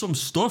can eat some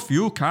stuff,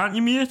 can't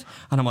you, mate?"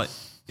 And I'm like,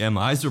 "Yeah,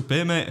 my eyes are up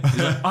here, mate."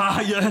 He's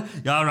like, yeah,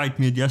 all right,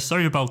 mate. Yeah,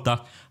 sorry about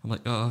that. I'm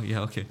like, "Oh,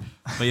 yeah, okay."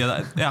 But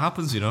yeah, that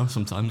happens,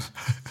 sometimes.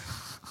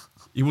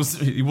 He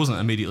wasn't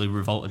immediately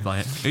revolted by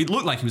it. It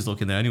looked like he was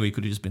looking there anyway. He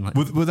could have just been like,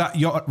 "Was that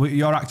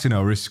your acting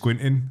or is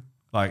squinting?"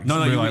 Like,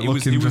 no, really,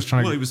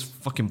 he was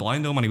fucking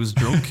blind, though, man. He was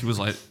drunk. He was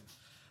like,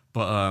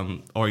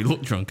 or he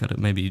looked drunk at it.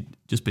 Maybe he'd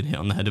just been hit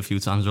on the head a few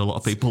times. There are a lot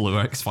of people who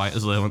are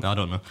ex-fighters there. I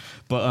don't know.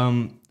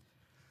 But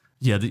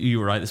yeah, you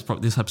were right.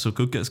 This episode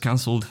could get us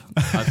cancelled,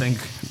 I think.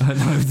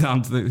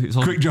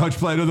 Quick, George,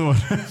 play another one.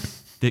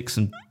 Dicks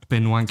and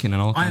bin wanking and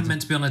all kinds. I am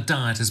meant to be on a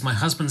diet as my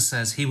husband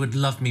says he would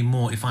love me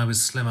more if I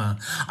was slimmer.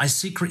 I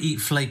secretly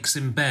eat flakes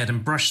in bed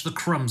and brush the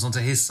crumbs onto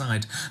his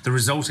side. The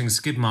resulting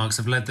skid marks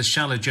have led the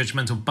shallow,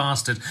 judgmental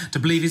bastard to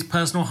believe his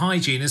personal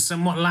hygiene is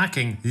somewhat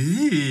lacking.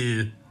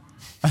 Ew.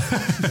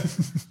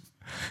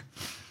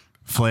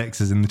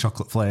 Flakes is in the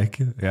chocolate flake,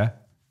 yeah.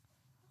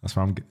 That's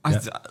where I'm getting.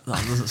 Yeah.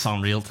 That doesn't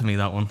sound real to me,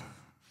 that one.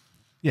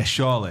 Yeah,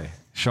 surely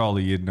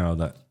you'd know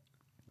that.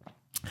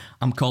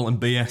 I'm calling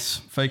BS.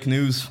 Fake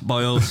news,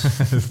 boys.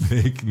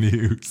 Fake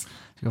news.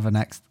 Go for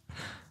next.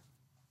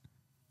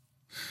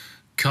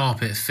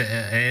 Carpet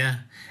fitter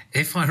here.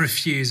 If I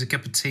refuse a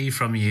cup of tea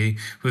from you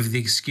with the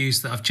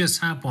excuse that I've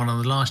just had one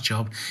on the last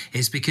job,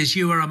 it's because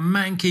you are a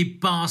manky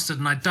bastard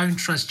and I don't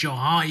trust your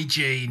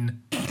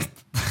hygiene.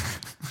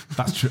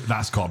 That's true.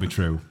 That's got to be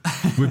true.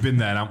 We've been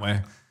there, haven't we?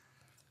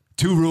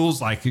 Two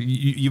rules, like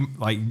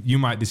you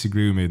might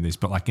disagree with me in this,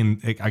 but like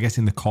I guess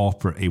in the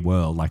corporate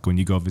world, like when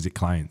you go visit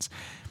clients,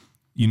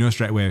 you know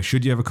straight away,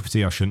 should you have a cup of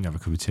tea or shouldn't you have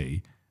a cup of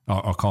tea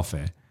or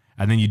coffee?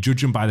 And then you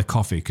judge them by the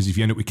coffee, because if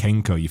you end up with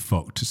Kenko, you're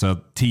fucked.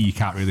 So tea you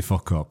can't really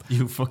fuck up.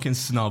 You fucking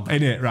snob.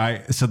 Innit,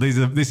 right? So this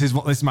is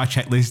my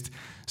checklist.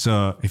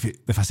 So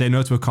if I say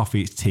no to a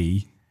coffee, it's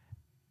tea.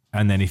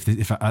 And then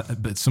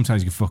but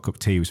sometimes you can fuck up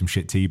tea with some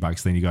shit tea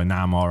bags. Then you go,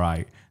 nah, I'm all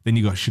right. Then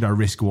you go, should I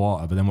risk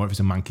water? But then what if it's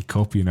a manky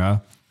cup,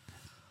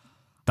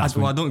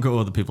 I don't go to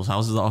other people's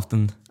houses that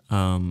often.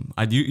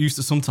 I used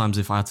to sometimes,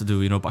 if I had to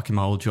do, back in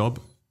my old job,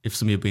 if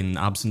somebody had been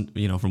absent,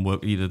 from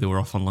work, either they were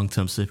off on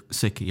long-term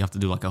sick, you have to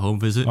do like a home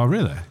visit. Oh,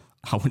 really?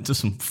 I went to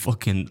some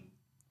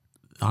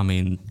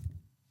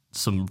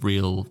some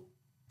real,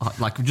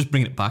 like just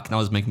bringing it back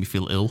now is making me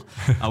feel ill.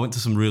 I went to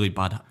some really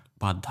bad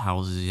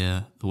houses,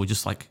 yeah. They were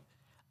just like,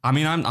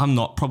 I'm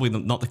not probably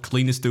not the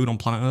cleanest dude on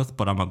planet Earth,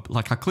 but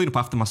I clean up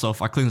after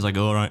myself. I clean as I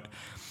go, right?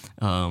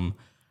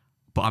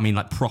 But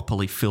like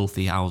properly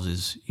filthy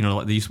houses.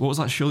 Like these. What was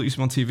that show that used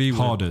to be on TV?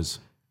 Hoarders.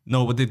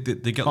 No, but they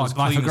get those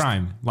Life of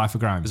Grime. Life of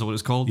Grime. Is that what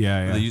it's called?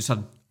 Yeah. They just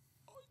had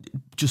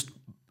just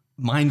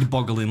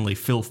mind-bogglingly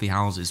filthy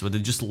houses where they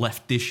just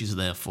left dishes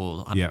there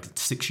for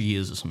 6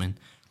 years or something.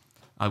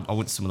 I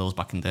went to some of those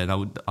back in the day. And I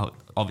would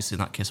obviously in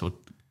that case I would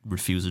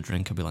refuse a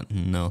drink. I'd be like,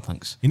 no,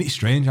 thanks. Isn't it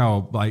strange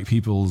how like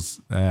people's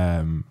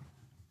I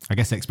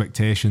guess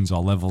expectations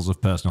or levels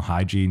of personal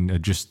hygiene are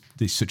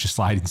it's such a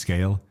sliding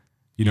scale.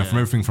 From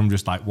everything from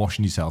just like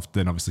washing yourself,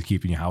 then obviously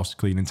keeping your house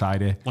clean and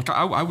tidy. Like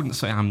I wouldn't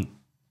say I'm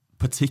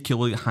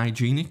particularly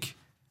hygienic.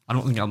 I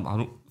don't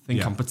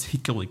think I'm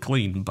particularly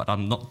clean, but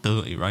I'm not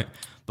dirty, right?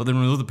 But there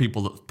are other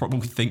people that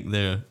probably think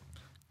they're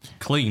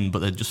clean, but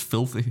they're just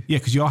filthy. Yeah,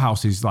 because your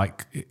house is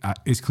like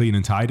is clean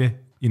and tidy.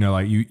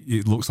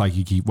 It looks like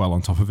you keep well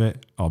on top of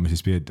it, or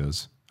Mrs. Beard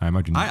does. I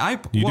imagine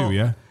you do,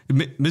 yeah.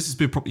 Mrs.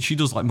 Beard probably she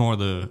does like more of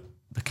the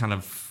kind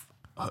of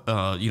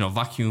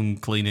vacuum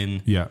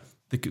cleaning. Yeah.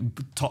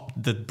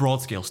 The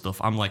broad scale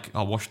stuff. I'm like,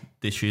 I'll wash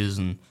dishes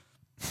and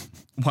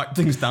wipe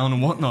things down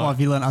and whatnot. What,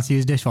 have you learned how to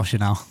use dishwasher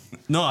now?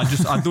 No, I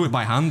do it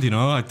by hand. We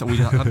had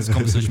this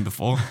conversation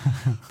before,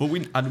 but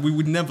we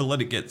would never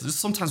let it get.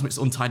 Sometimes when it's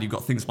untidy, you've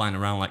got things lying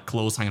around like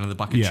clothes hanging on the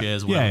back of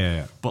chairs.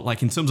 Yeah. But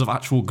like in terms of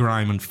actual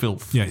grime and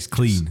filth, it's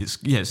clean.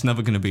 It's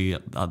never going to be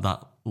at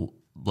that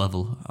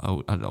level.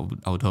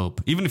 I would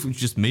hope. Even if it's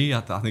just me,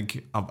 I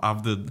think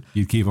I've the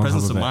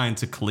presence of mind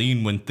to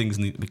clean when things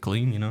need to be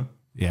clean.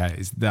 Yeah,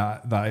 it's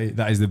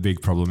that is the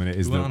big problem in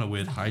it. We're on a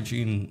weird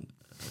hygiene,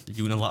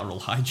 unilateral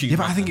hygiene. Yeah,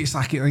 but I think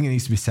it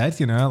needs to be said.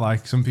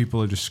 Like some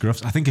people are just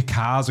scruffs. I think a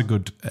car's a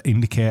good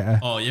indicator.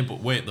 Oh yeah, but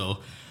wait though,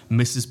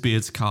 Mrs.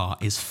 Beard's car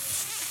is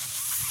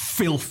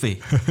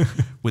filthy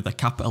with a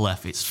capital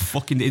F.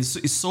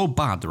 It's so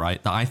bad,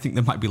 right? That I think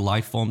there might be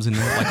life forms in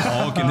there, like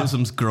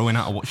organisms growing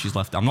out of what she's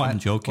left. I'm not even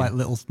joking. Like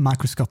little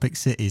microscopic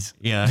cities.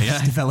 Yeah,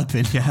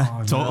 developing.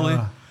 Yeah, totally.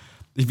 No.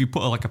 If you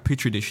put like a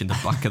petri dish in the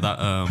back of that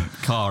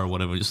car or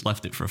whatever, just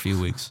left it for a few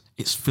weeks,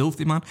 it's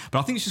filthy, man. But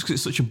I think it's just because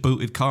it's such a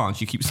booted car and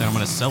she keeps saying I'm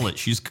going to sell it.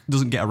 She just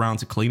doesn't get around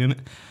to cleaning it.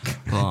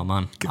 Oh,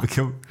 man.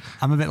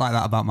 I'm a bit like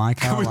that about my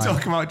car. Can we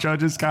talk about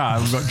George's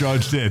car? What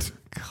George did?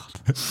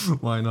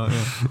 Why not?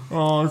 Yeah.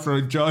 Oh,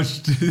 so George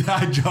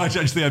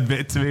actually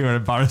admitted to me we're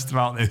embarrassed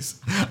about this.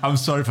 I'm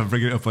sorry for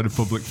bringing it up on a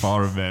public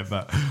forum, mate,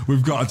 but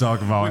we've got to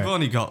talk about We've it.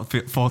 only got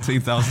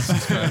 14,000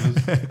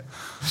 subscribers.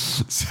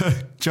 So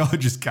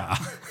George's car.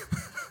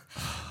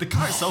 The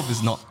car itself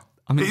is not.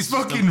 I mean, It's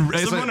fucking-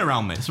 It's it's a like- run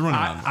around, mate. It's a run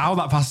around. How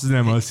that passes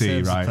an MOT,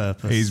 serves a right,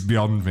 purpose. is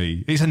beyond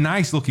me. It's a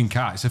nice looking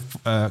car. It's a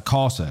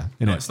Corsa, isn't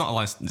No, it? it's not a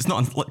nice. It's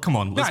not. Come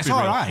on, let's it's be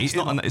real. all right.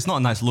 It's not a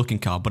nice looking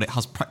car, but it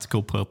has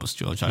practical purpose,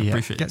 George. I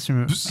appreciate it. Gets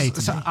from A to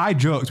So B. I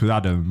joked with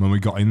Adam when we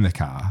got in the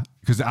car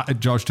because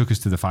George took us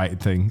to the fighting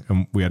thing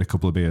and we had a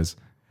couple of beers.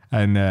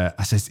 And I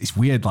said, it's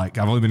weird, like,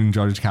 I've only been in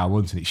George's car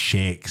once and it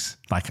shakes,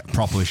 like,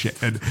 properly shakes.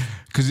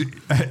 Because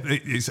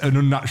it's an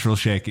unnatural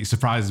shake. It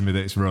surprises me that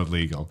it's road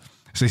legal.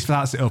 So he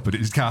starts it up and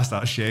his car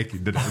starts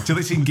shaking. Until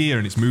it's in gear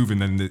and it's moving,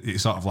 then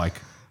it's sort of like,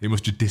 it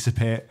must just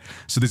dissipate.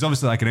 So there's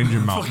obviously like an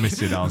engine mount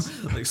missing.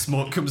 Like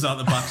smoke comes out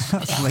the back.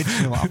 That's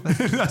literally what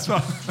happened. That's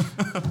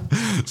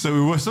what. So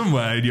we were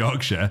somewhere in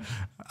Yorkshire.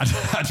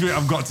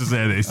 I've got to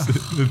say this.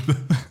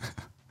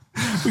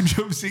 We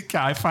jumps in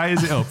car,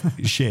 fires it up,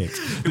 it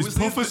shakes. This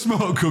puff of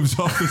smoke comes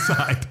off the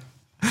side.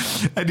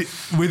 And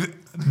with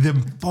the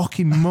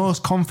fucking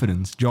most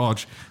confidence,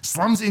 George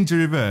slams it into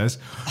reverse,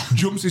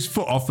 jumps his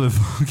foot off the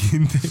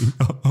fucking thing,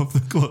 off the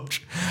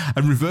clutch,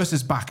 and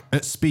reverses back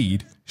at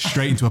speed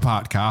straight into a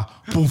parked car.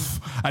 Poof.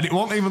 And it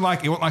wasn't even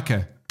like,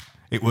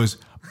 it was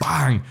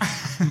bang.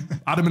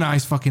 Adam and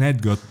I's fucking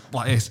head go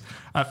like this.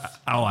 I'm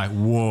like,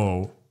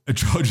 whoa. And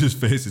George's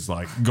face is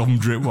like gum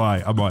drip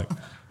white. I'm like,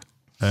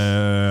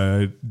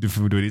 do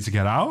we need to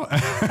get out?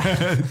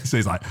 So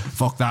he's like,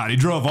 fuck that. And he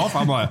drove off.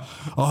 I'm like,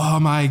 oh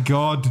my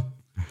God.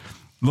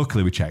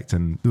 Luckily we checked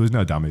and there was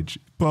no damage.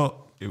 But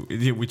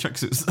We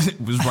checked it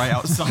was right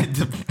outside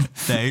the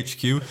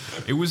HQ.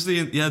 It was the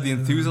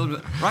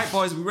enthusiasm. Right,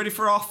 boys, we ready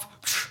for off?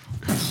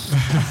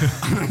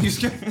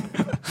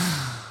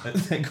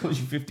 There goes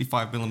your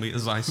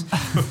 55mm ice.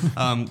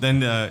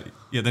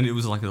 Then it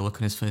was like a look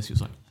on his face. He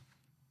was like,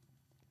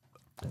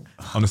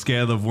 on a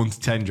scale of 1 to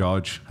 10,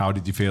 George, how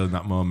did you feel in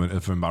that moment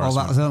of Well,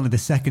 embarrassment? that was only the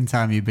second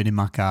time you've been in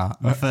my car.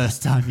 The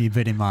first time you've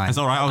been in mine. It's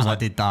all right. I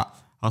did that.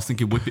 I was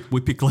thinking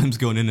whippy claims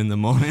going in the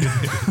morning.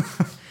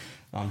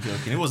 No, I'm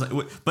joking. It wasn't,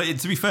 but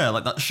to be fair,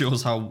 like that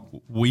shows how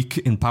weak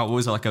in power it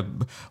was. Like a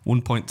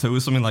 1.2 or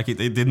something. Like it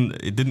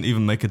didn't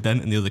even make a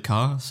dent in the other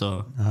car.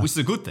 So, which is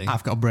a good thing.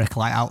 I've got a brake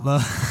light out though.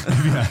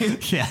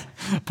 Yeah,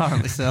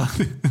 apparently so.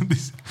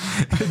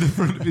 The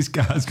front of his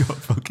car's got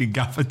fucking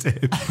gaffer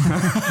tape.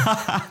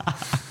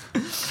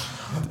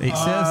 It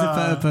serves a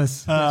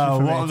purpose. Gets me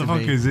from What A the to fuck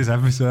B. is this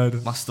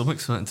episode? My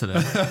stomach's hurting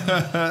today.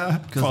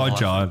 Poor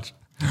George.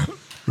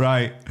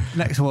 Right.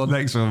 Next one.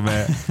 Next one,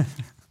 mate.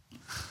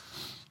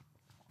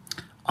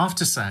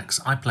 After sex,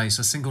 I place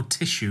a single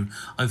tissue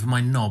over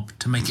my knob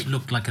to make it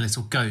look like a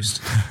little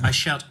ghost. I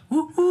shout,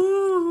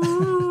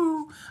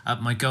 woo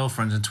at my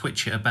girlfriend and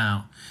twitch it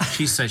about.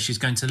 She says she's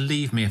going to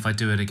leave me if I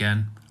do it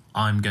again.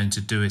 I'm going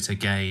to do it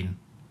again.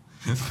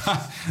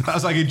 That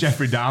was like a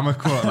Jeffrey Dahmer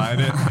quote, like,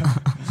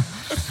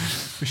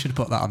 isn't We should have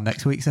put that on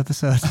next week's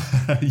episode.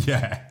 it?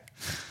 Yeah.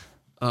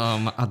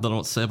 I don't know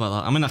what to say about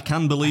that. I mean, I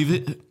can believe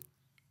it,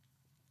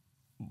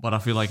 but I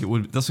feel like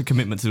that's a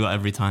commitment to do it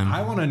every time.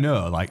 I want to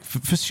know, like,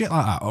 for shit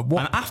like that,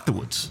 what? And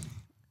afterwards,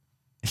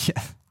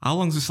 Yeah. how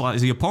long's this like?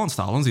 Is he a porn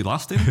star? How long's he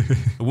lasting?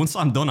 Once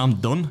I'm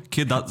done,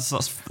 kid. That's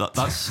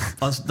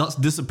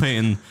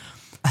dissipating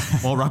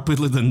more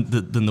rapidly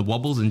than the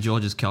wobbles in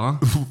George's car.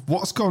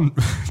 What's gone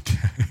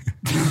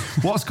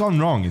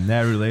wrong in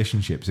their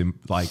relationships in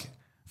like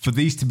for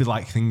these to be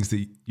like things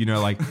that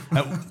like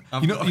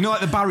like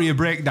the barrier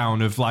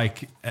breakdown of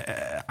like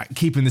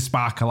keeping the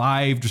spark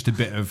alive, just a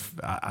bit of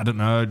I don't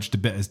know, just a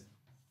bit of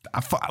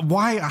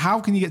how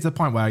can you get to the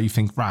point where you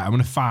think, right, I'm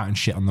gonna fart and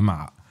shit on the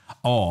mat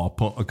or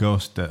put a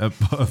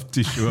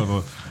tissue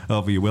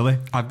over your willy?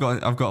 I've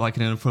got like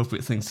an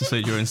inappropriate thing to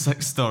say during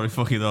sex story.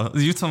 Fuck you though.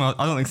 You tell me,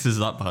 I don't think this is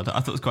that bad. I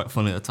thought it was quite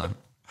funny at the time.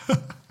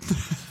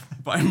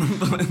 But I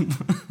remember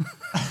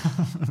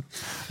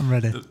I'm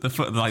ready.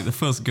 the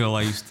first girl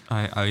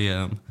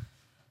I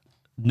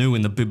knew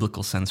in the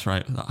biblical sense,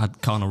 right, that I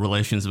had carnal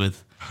relations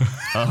with.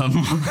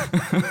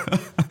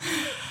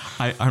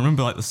 I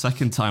remember like the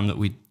second time that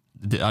we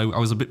did, I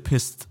was a bit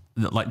pissed,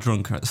 like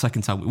drunk. Right? The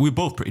second time we were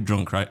both pretty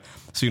drunk, right?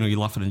 So you're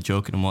laughing and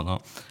joking and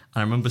whatnot. And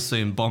I remember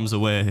saying "bombs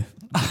away,"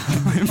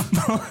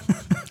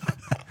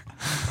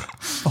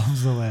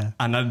 Bombs away.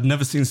 and I'd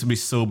never seen somebody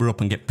sober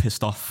up and get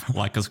pissed off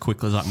like as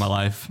quickly as that in my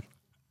life.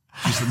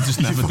 Just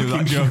never do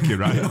that. Joking,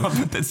 right?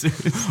 That's it.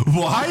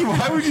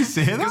 Why would you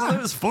say Because that?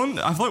 it was fun.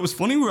 I thought it was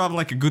funny. We were having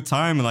like a good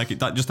time, and like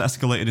that just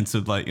escalated into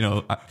like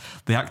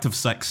the act of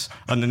sex.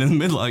 And then in the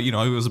middle, I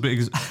was a bit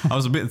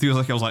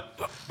enthusiastic. I was like,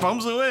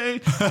 "Bombs away!"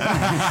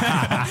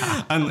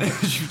 And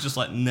she was just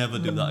like, "Never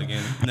do that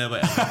again, never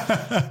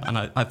ever." And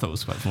I thought it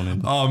was quite funny.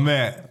 Oh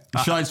mate,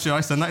 Should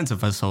I send that into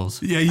Fez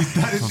Holes? Yeah, you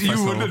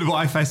wondered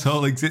why Fez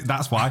Hole exists.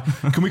 That's why.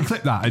 Can we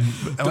clip that? And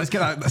let's get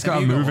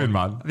that moving,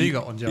 man. Have you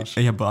got one, Josh?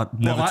 Yeah, but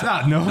Not like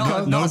that.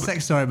 No, Not a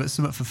sex story, but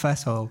something for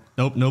Festhole.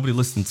 Nope, nobody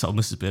listened to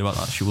Mrs. Beard about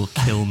that. She will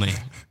kill me.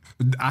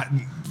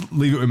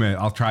 Leave it with me.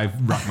 I'll try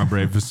and rack my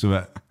brain for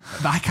something.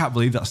 I can't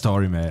believe that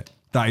story, mate.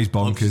 That is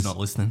Hope she's bonkers. not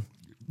listening.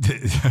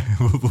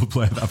 We'll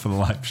play that for the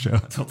live show. I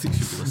don't think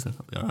she'll be listening.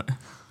 All right.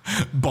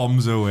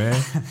 Bombs away.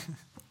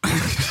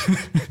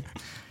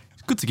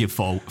 It's good to give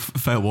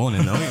fair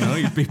warning, though. You know,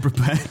 you'd be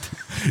prepared.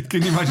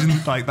 Can you imagine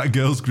like that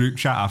girls' group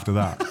chat after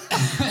that?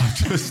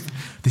 Just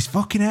this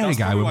fucking hairy That's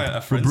guy probably why our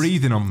were friends-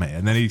 breathing on me,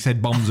 and then he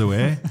said bombs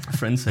away.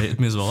 Friends hated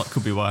me as well. That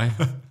could be why.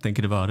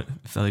 Thinking about it.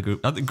 If they're the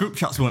group. I think group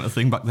chats weren't a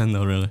thing back then,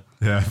 though, really.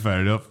 Yeah,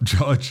 fair enough.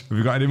 George, have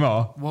you got any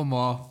more? One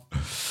more.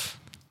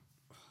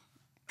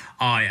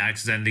 I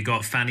accidentally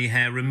got fanny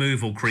hair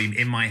removal cream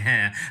in my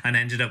hair and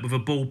ended up with a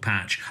bald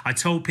patch. I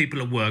told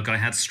people at work I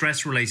had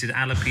stress-related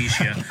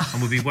alopecia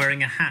and would be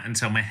wearing a hat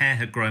until my hair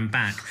had grown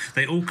back.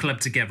 They all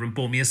clubbed together and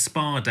bought me a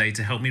spa day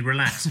to help me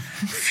relax.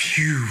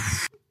 Phew.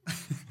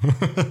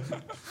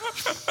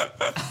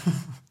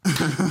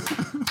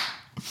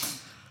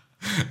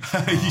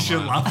 You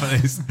should laugh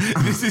at this.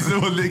 This is the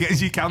one that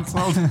gets you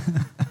cancelled.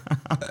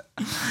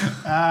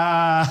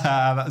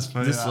 That's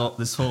funny.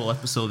 This whole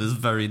episode is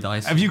very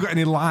dicey. Have you got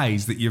any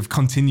lies that you've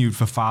continued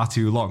for far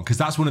too long? Because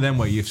that's one of them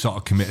where you've sort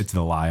of committed to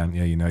the lie, haven't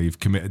you? You know, you've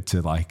committed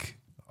to like,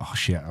 oh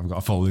shit, I've got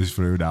to follow this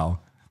through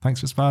now. Thanks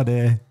for spa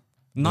day.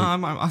 No,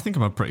 I think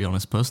I'm a pretty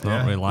honest person. I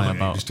don't really lie Well, you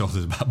about. just told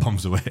us about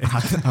bombs away.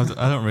 I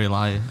don't really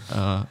lie.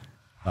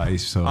 That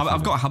is so I've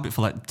funny. got a habit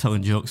for like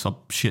telling jokes or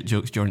shit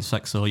jokes during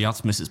sex. So you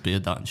ask Mrs.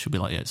 Beard that, and she'll be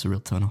like, "Yeah, it's a real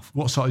turn off."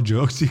 What sort of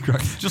jokes do you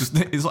crack? Just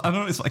it's, I don't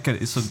know. It's like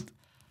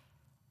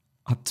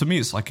to me,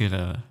 it's like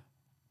a.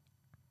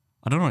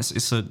 I don't know.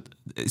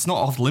 It's not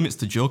off limits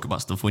to joke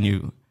about stuff when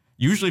you.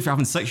 Usually, if you're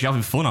having sex, you're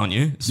having fun, aren't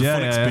you? It's a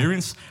fun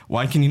experience.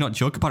 Why can you not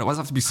joke about it? Why does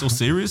it have to be so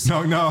serious?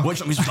 No.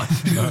 Watch me just like,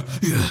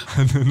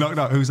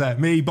 Knock. Who's there?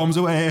 Me. Bombs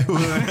away.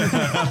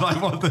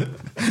 Like what the?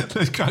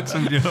 Let's crack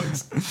some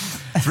jokes.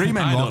 Three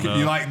men I don't walking. know.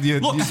 You like you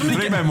Look, somebody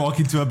three get- men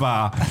walking to a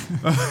bar.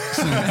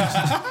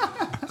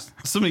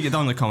 Somebody get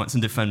down in the comments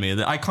and defend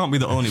me. I can't be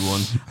the only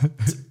one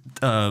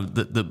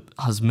that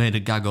has made a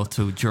gag or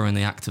two during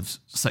the act of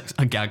sex.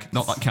 A gag,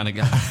 not that kind of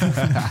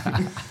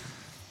gag.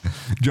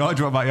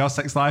 George, what about your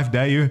sex life?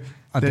 Dare you?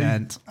 I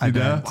don't. I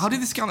don't. How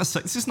did this count as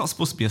sex? This is not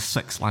supposed to be a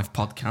sex life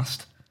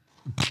podcast.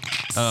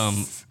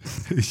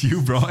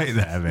 You brought it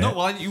there, mate. No,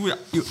 well,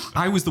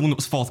 I was the one that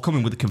was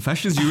forthcoming with the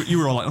confessions. You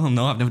were all like, "Oh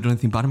no, I've never done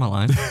anything bad in my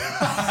life."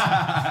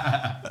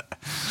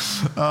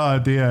 Oh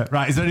dear.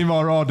 Right, is there any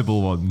more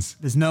audible ones?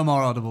 There's no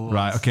more audible ones.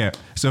 Right, okay.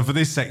 So for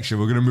this section,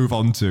 we're going to move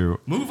on to.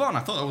 Move on. I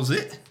thought that was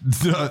it.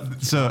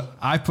 So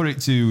I put it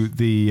to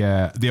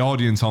the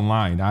audience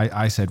online.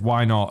 I said,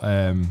 why not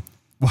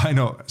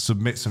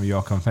submit some of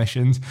your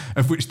confessions?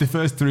 Of which the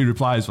first three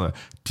replies were,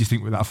 "Do you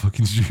think we're that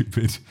fucking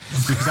stupid?"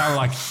 Because I was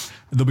like,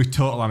 there'll be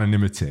total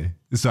anonymity.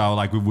 So I was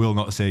like, we will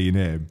not say your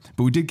name.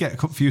 But we did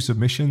get a few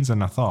submissions,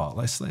 and I thought,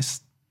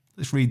 let's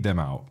read them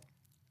out.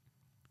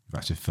 You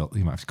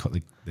might have to cut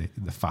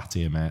the fat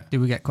here, mate. Did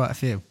we get quite a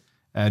few?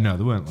 No,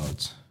 there weren't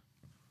loads.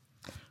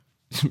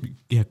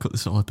 Yeah, cut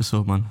this whole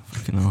episode, man.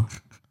 Fucking hell.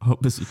 I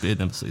hope this is Beard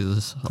never sees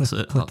this. That's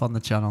it. Clip on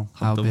the channel.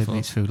 How done Beard for.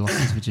 Meets Food lost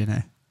his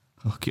virginity.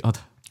 Oh god.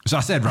 So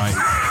I said, right,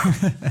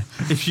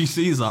 If she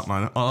sees that,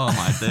 man, oh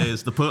my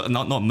days. Not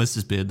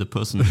Mrs. Beard, the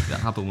person that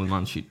happened with,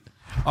 man.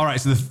 all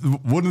right. So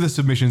one of the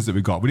submissions that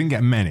we got, we didn't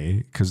get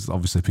many because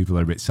obviously people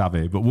are a bit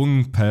savvy, but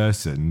one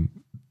person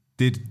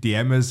did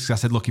DM us. I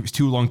said, look, if it's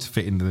too long to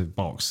fit in the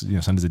box, send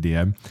us a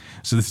DM.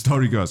 So the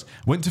story goes,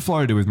 went to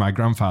Florida with my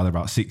grandfather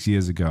about 6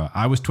 years ago.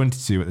 I was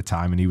 22 at the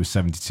time and he was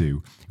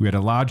 72. We had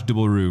a large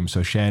double room,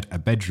 so shared a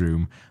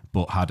bedroom,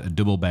 but had a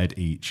double bed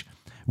each.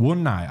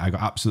 One night I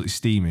got absolutely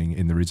steaming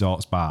in the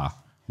resort's bar.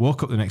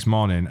 Woke up the next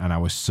morning and I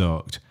was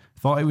soaked.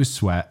 Thought it was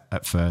sweat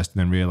at first and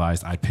then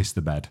realised I'd pissed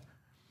the bed.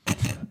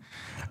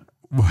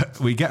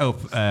 We get up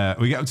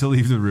to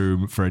leave the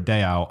room for a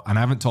day out, and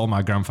I haven't told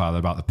my grandfather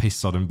about the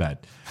piss-sodden bed.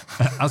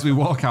 As we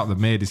walk out, the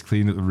maid is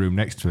cleaning up the room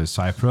next to us,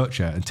 so I approach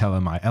her and tell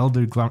her my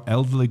elderly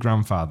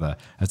grandfather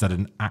has had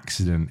an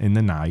accident in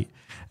the night,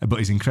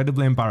 but is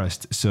incredibly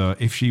embarrassed, so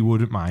if she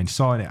wouldn't mind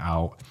sorting it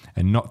out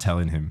and not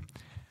telling him.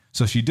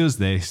 So she does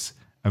this,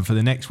 and for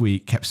the next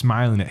week kept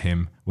smiling at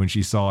him when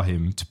she saw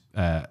him to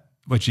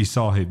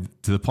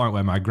the point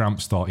where my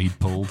gramps thought he'd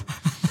pulled.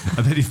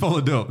 And then he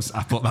followed up.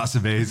 I thought, that's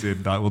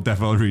amazing. I will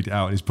definitely read it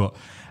out. He's put,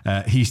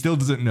 he still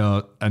doesn't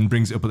know and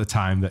brings it up at the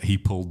time that he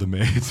pulled the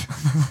maid.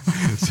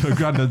 So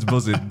Grandad's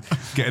buzzing,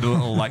 getting a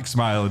little like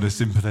smile and a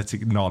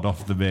sympathetic nod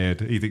off the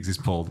maid. He thinks he's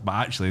pulled. But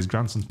actually his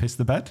grandson's pissed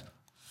the bed.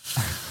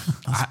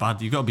 That's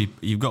bad. You've got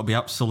to be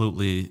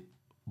absolutely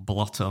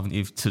blotto, haven't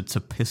you, to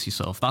piss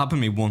yourself. That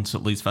happened to me once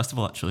at Leeds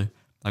Festival, actually.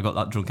 I got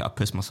that drunk, I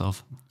pissed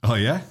myself. Oh,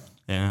 yeah?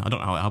 Yeah, I don't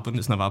know how it happened.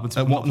 It's never happened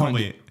to At me.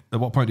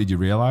 what point did you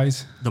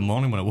realise? The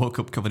morning when I woke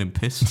up covered in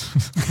piss.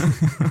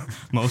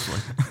 Mostly.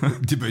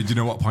 Do you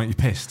know what point you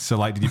pissed? So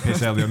like, did you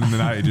piss early on in the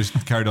night? You just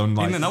carried on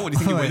like. In the night, what do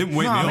you think? It didn't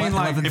wake me up. I mean,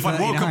 like, if I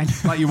woke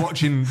up, Like you're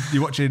watching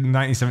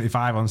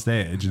 1975 on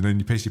stage, and then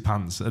you piss your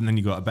pants, and then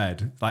you go to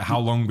bed. Like, how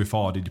long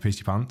before did you piss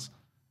your pants?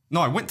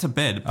 no, I went to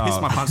bed,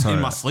 pissed my pants sorry.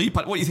 in my sleep.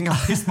 What do you think? I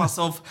pissed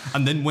myself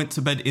and then went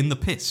to bed in the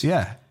piss?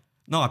 Yeah.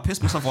 No, I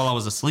pissed myself while I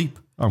was asleep.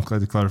 I'm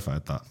glad you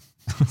clarified that.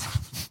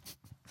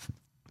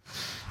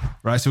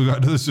 Right, so we got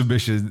another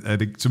submission.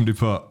 Somebody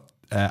put,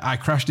 I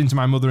crashed into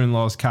my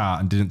mother-in-law's car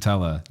and didn't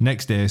tell her.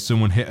 Next day,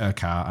 someone hit her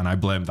car and I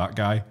blamed that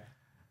guy.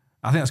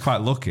 I think that's quite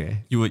lucky.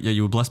 You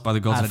were blessed by the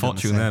gods I'd of have done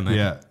the fortune same. there, mate.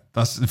 Yeah,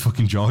 that's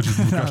fucking George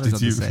who crashed I'd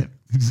have into done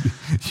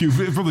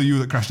you. Probably you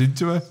that crashed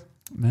into her.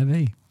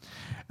 Maybe.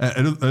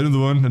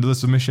 Another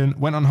submission.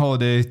 Went on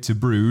holiday to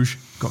Bruges,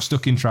 got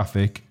stuck in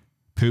traffic,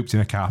 pooped in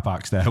a car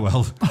park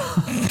stairwell.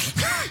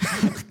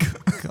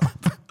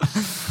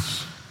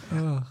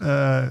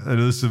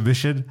 Another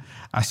submission.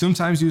 I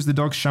sometimes use the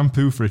dog's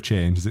shampoo for a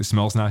change as it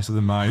smells nicer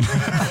than mine.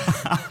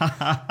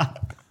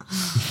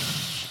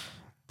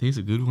 These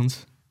are good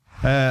ones.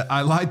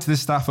 I lied to the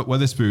staff at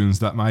Wetherspoons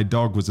that my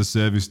dog was a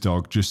service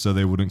dog just so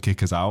they wouldn't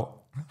kick us out.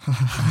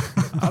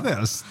 I think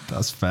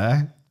that's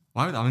fair.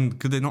 Why? I mean,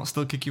 could they not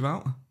still kick you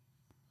out?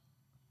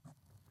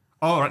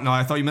 Oh, right. No,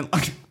 I thought you meant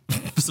like,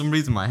 for some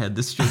reason in my head,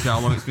 this shows you how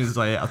long it's been since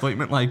I thought you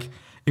meant like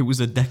it was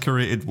a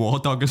decorated war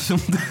dog or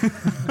something.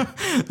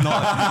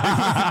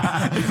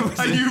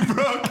 Are you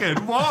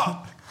broken?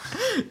 What?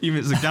 Even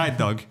it's a guide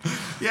dog.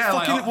 Yeah,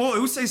 like, Fucking,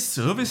 who says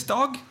service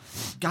dog?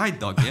 Guide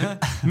dog, yeah.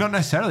 not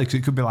necessarily, because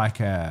it could be like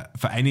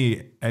for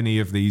any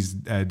of these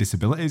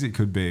disabilities. It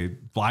could be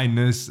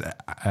blindness,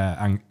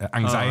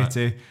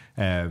 anxiety,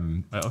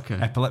 okay.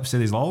 epilepsy.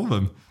 There's all of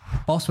them.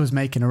 Boss was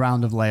making a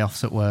round of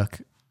layoffs at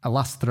work. A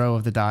last throw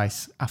of the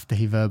dice after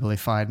he verbally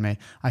fired me.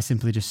 I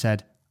simply just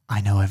said, I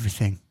know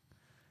everything.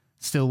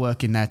 Still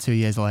working there 2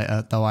 years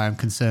later, though I am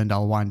concerned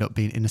I'll wind up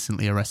being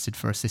innocently arrested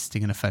for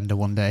assisting an offender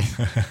one day.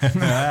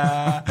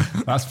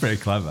 That's pretty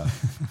clever.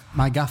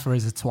 My gaffer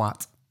is a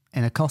twat.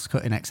 In a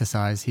cost-cutting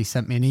exercise, he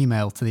sent me an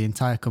email to the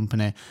entire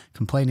company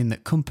complaining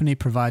that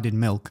company-provided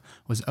milk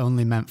was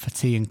only meant for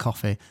tea and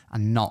coffee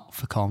and not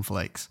for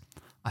cornflakes.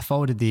 I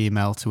forwarded the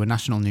email to a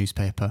national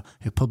newspaper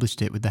who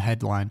published it with the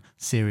headline,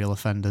 Serial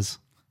Offenders.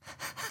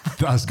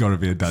 That's got to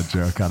be a dad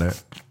joke, hasn't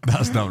it?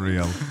 That's not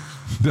real.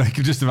 I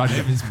can just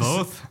imagine It's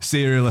both.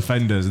 serial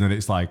offenders, and then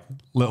it's like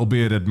little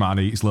bearded man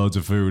eats loads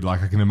of food.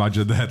 Like I can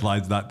imagine the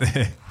headlines that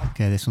day.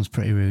 Okay, this one's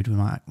pretty rude. We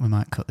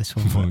might cut this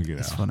one. Fuck But it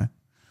it's out. funny.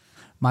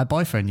 My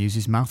boyfriend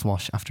uses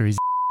mouthwash after his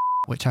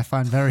which I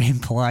find very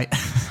impolite.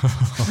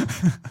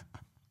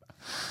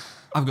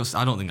 I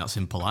don't think that's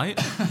impolite.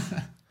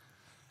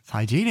 It's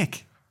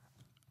hygienic.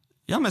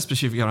 Yeah,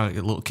 especially if you got a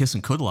little kiss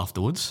and cuddle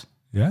afterwards.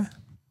 Yeah.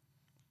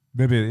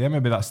 Maybe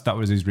that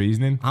was his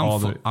reasoning.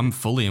 I'm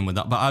fully in with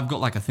that. But I've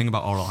got like a thing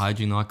about oral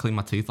hygiene though. I clean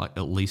my teeth like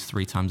at least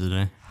 3 times a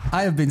day.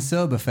 I have been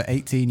sober for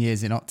 18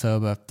 years in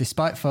October,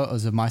 despite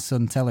photos of my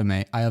son telling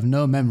me I have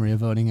no memory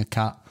of owning a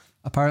cat.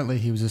 Apparently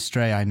he was a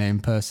stray I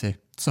named Percy.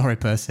 Sorry,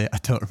 Percy, I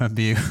don't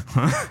remember you.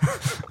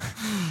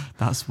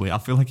 That's weird. I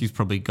feel like he's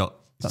probably got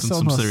some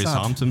almost serious sad.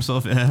 harm to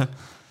himself. Yeah.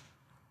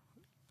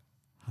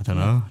 I don't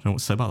know. I don't know what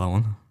to say about that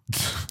one.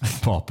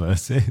 Poor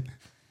Percy.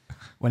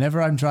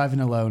 Whenever I'm driving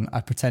alone, I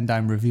pretend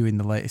I'm reviewing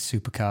the latest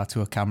supercar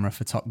to a camera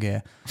for Top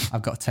Gear.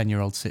 I've got a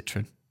 10-year-old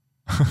Citroen.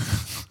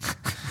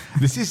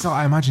 This is what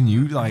I imagine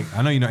you like.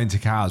 I know you're not into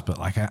cars, but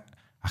like I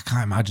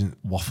can't imagine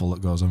waffle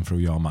that goes on through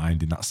your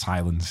mind in that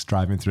silence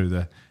driving through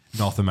the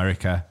North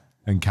America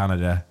and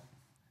Canada.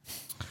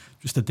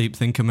 Just a deep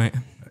thinker, mate.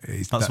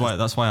 That's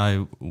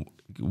why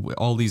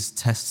all these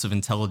tests of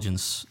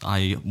intelligence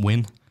I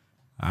win.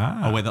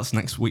 Oh wait, that's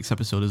next week's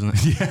episode, isn't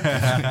it?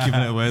 Yeah.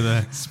 Giving it away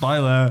there.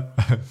 Spoiler.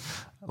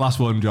 Last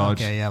one,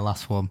 George. Okay, yeah,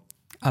 last one.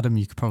 Adam,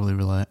 you could probably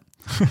relate.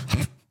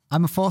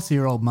 I'm a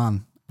 40-year-old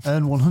man,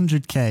 earn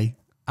 100k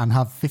and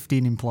have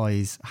 15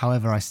 employees.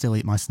 However, I still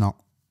eat my snot.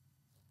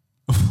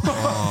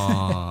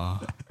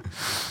 Oh,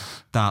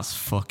 that's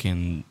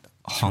fucking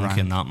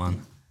honking that,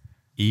 man.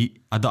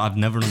 I've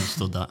never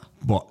understood that.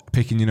 What,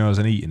 picking your nose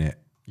and eating it?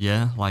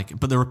 Yeah, like,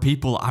 but there are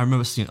people, I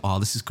remember seeing, oh,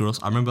 this is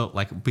gross. I remember,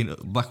 like, being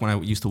back when I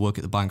used to work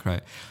at the bank,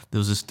 right? There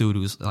was this dude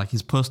who was, like,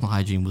 his personal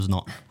hygiene was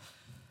not,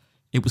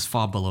 it was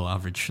far below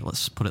average,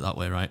 let's put it that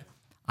way, right?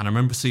 And I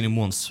remember seeing him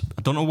once,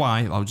 I don't know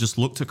why, I just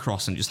looked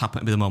across and it just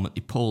happened to be the moment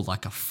he pulled,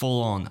 like, a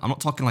full-on, I'm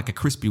not talking like a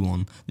crispy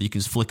one that you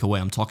can just flick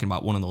away, I'm talking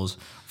about one of those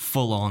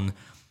full-on,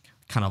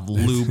 kind of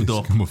lubed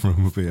up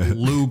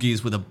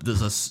loogies with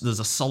there's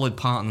a solid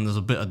part and then there's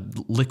a bit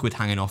of liquid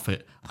hanging off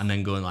it, and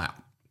then going like,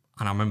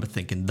 and I remember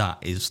thinking that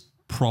is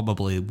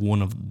probably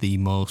one of the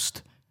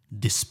most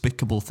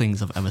despicable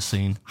things I've ever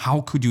seen.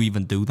 How could you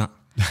even do that?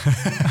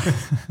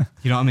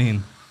 You know what I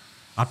mean?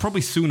 I'd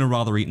probably sooner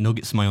rather eat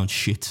nuggets of my own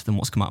shit than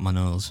what's come out of my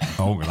nose.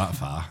 I won't go that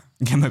far.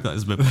 Yeah, maybe that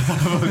is a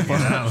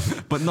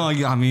bit. But no,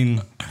 yeah, I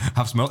mean,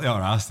 I've smelt your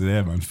ass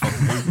today, man. Fuck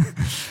me.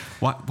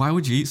 why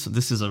would you eat? So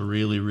this is a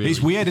really.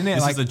 It's weird, isn't it?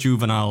 This Like- is a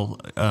juvenile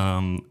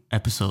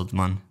episode,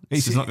 man.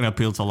 This is not going to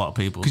appeal to a lot of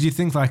people. Because you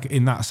think like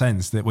in that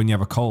sense that when you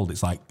have a cold,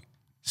 it's like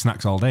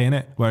snacks all day,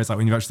 innit? Whereas like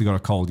when you've actually got a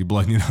cold, you're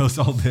blowing your nose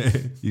all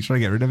day. You try to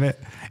get rid of it.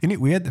 Isn't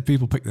it weird that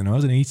people pick their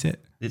nose and eat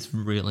it? It's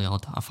really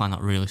odd. I find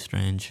that really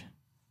strange.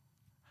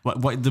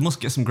 What they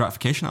must get some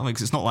gratification out of it,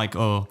 because it's not like,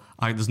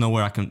 there's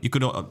nowhere I can. You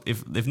could,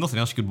 if nothing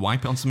else, you could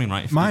wipe it on something,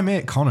 right? My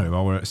mate Connor, who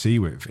I were at sea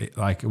with,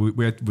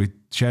 we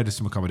shared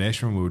some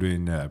accommodation when we were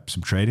doing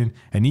some trading,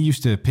 and he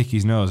used to pick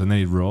his nose and then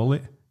he'd roll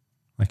it,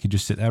 like he'd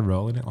just sit there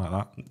rolling it like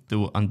that.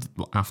 And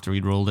after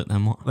he'd rolled it,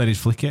 then what? Then he'd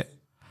flick it.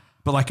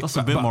 But like That's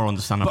a bit more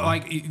understandable. But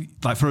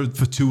like for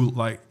two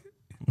like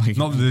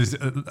not that there's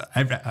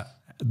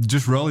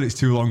just rolling it's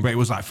too long, but it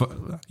was like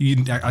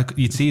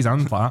you'd see his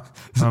hands like that,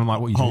 and I'm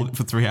like, what you Hold doing? it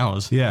for 3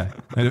 hours. Yeah,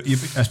 and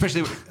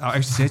especially I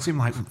used to say to him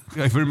like,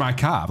 if we're in my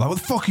car, I'm like, what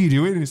the fuck are you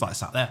doing? And he's like,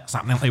 sat there with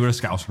a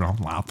Scouser on,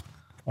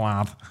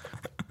 lad.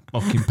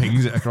 Fucking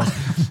pings it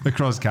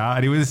across car,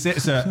 and he was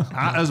so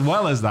as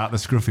well as that, the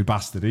scruffy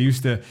bastard. He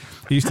used to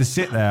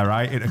sit there,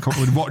 right?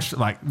 Would watch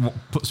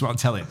put something on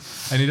telly,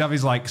 and he'd have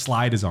his like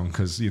sliders on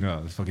because the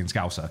fucking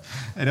Scouser.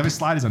 He'd have his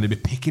sliders on. He'd be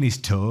picking his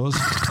toes,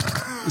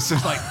 so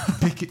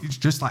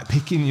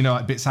picking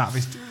like bits out of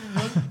his.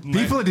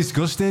 People are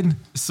disgusting.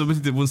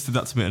 Somebody once did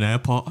that to me at an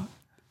airport.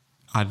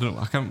 I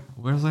can't.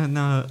 Where was I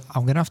now?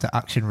 I'm gonna have to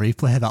action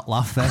replay that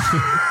laugh there.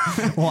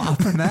 What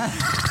happened there?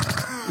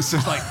 So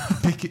it's like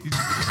picking.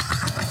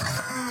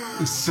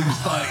 So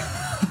it's like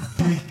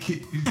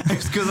picking.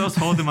 It's because I was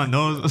holding my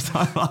nose.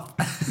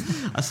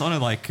 I sounded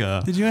like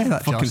Did you hear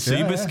that, fucking Josh?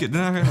 Seabiscuit.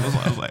 Yeah. I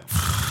was like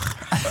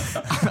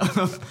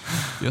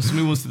yeah,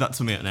 somebody once did that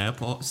to me at an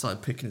airport.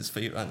 Started picking his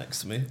feet right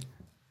next to me.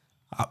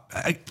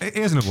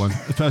 Here's another one.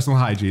 Personal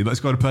hygiene. Let's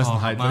go to personal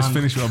hygiene. Man. Let's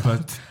finish it on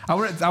personal. I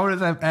were at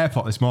the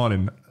airport this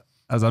morning,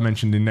 as I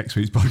mentioned in next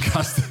week's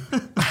podcast.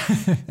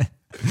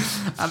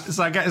 And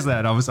so I get us there,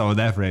 and obviously I was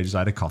there for ages. I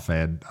had a coffee,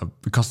 and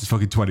it cost us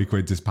fucking 20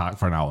 quid to park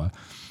for an hour,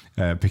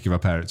 picking my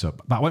parents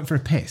up. But I went for a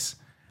piss,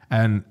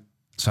 and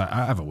so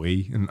I have a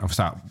wee, and I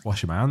start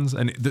washing my hands.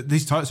 And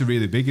these toilets are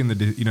really big in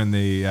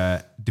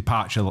the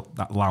departure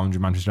that lounge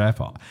in Manchester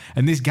Airport.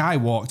 And this guy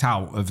walked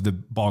out of the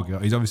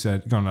bog. He's obviously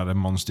gone out of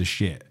monster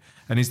shit,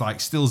 and he's like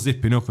still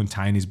zipping up and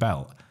tying his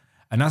belt.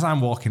 And as I'm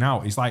walking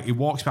out, he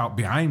walks out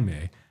behind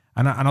me.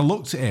 And I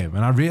looked at him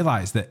and I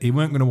realised that he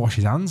weren't going to wash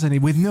his hands, and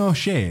with no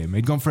shame,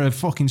 he'd gone for a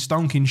fucking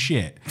stonking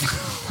shit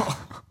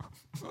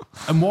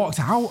and walked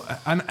out.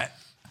 And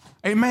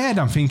in my head,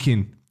 I'm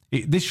thinking,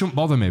 this shouldn't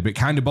bother me, but it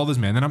kind of bothers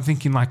me. And then I'm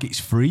thinking, like, it's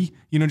free.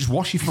 Just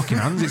wash your fucking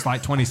hands. It's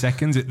like 20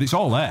 seconds. It's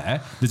all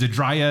there. There's a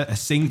dryer, a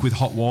sink with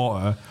hot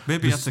water.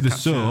 Maybe you have to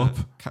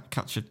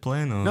catch a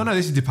plane. Or No,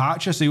 this is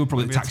departure, so you were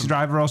probably a taxi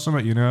driver or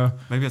something, Maybe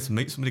you have to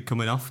meet somebody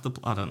coming off the...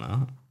 I don't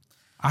know.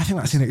 I think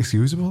that's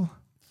inexcusable.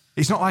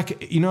 It's not like,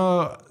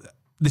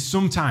 there's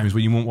sometimes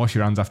when you won't wash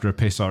your hands after a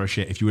piss or a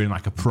shit if you were in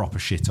like a proper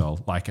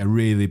shithole, like a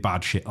really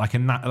bad shit, like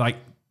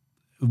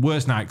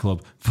worst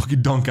nightclub,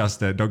 fucking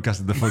Doncaster,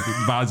 the fucking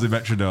Barnsley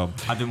Metrodome.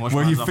 I didn't wash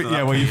my hands after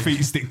that. Where your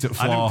feet stick to the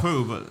floor. I didn't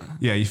poo, but...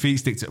 Yeah, your feet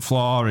stick to the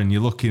floor and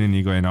you're looking and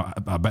you're going,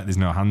 I bet there's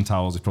no hand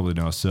towels, there's probably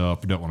no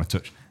soap, you don't want to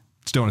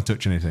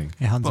touch anything.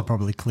 Your hands are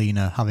probably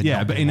cleaner having Yeah,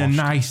 not but been in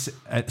washed.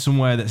 a nice,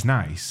 somewhere that's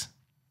nice.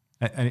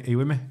 Are you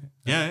with me?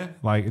 Yeah.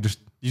 Like, just...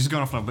 You're just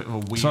going off on a bit of a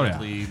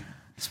weirdly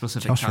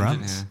specific Josh tangent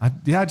Rance.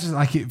 here. I just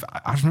like it.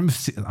 I just remember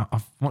I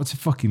wanted to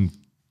fucking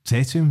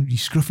say to him, you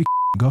scruffy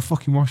go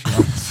fucking wash your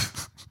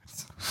hands.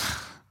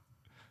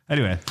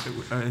 Anyway.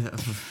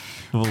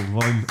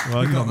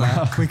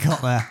 We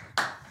got there.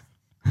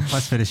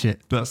 Let's finish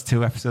it. That's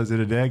 2 episodes in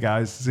a day,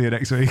 guys. See you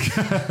next week.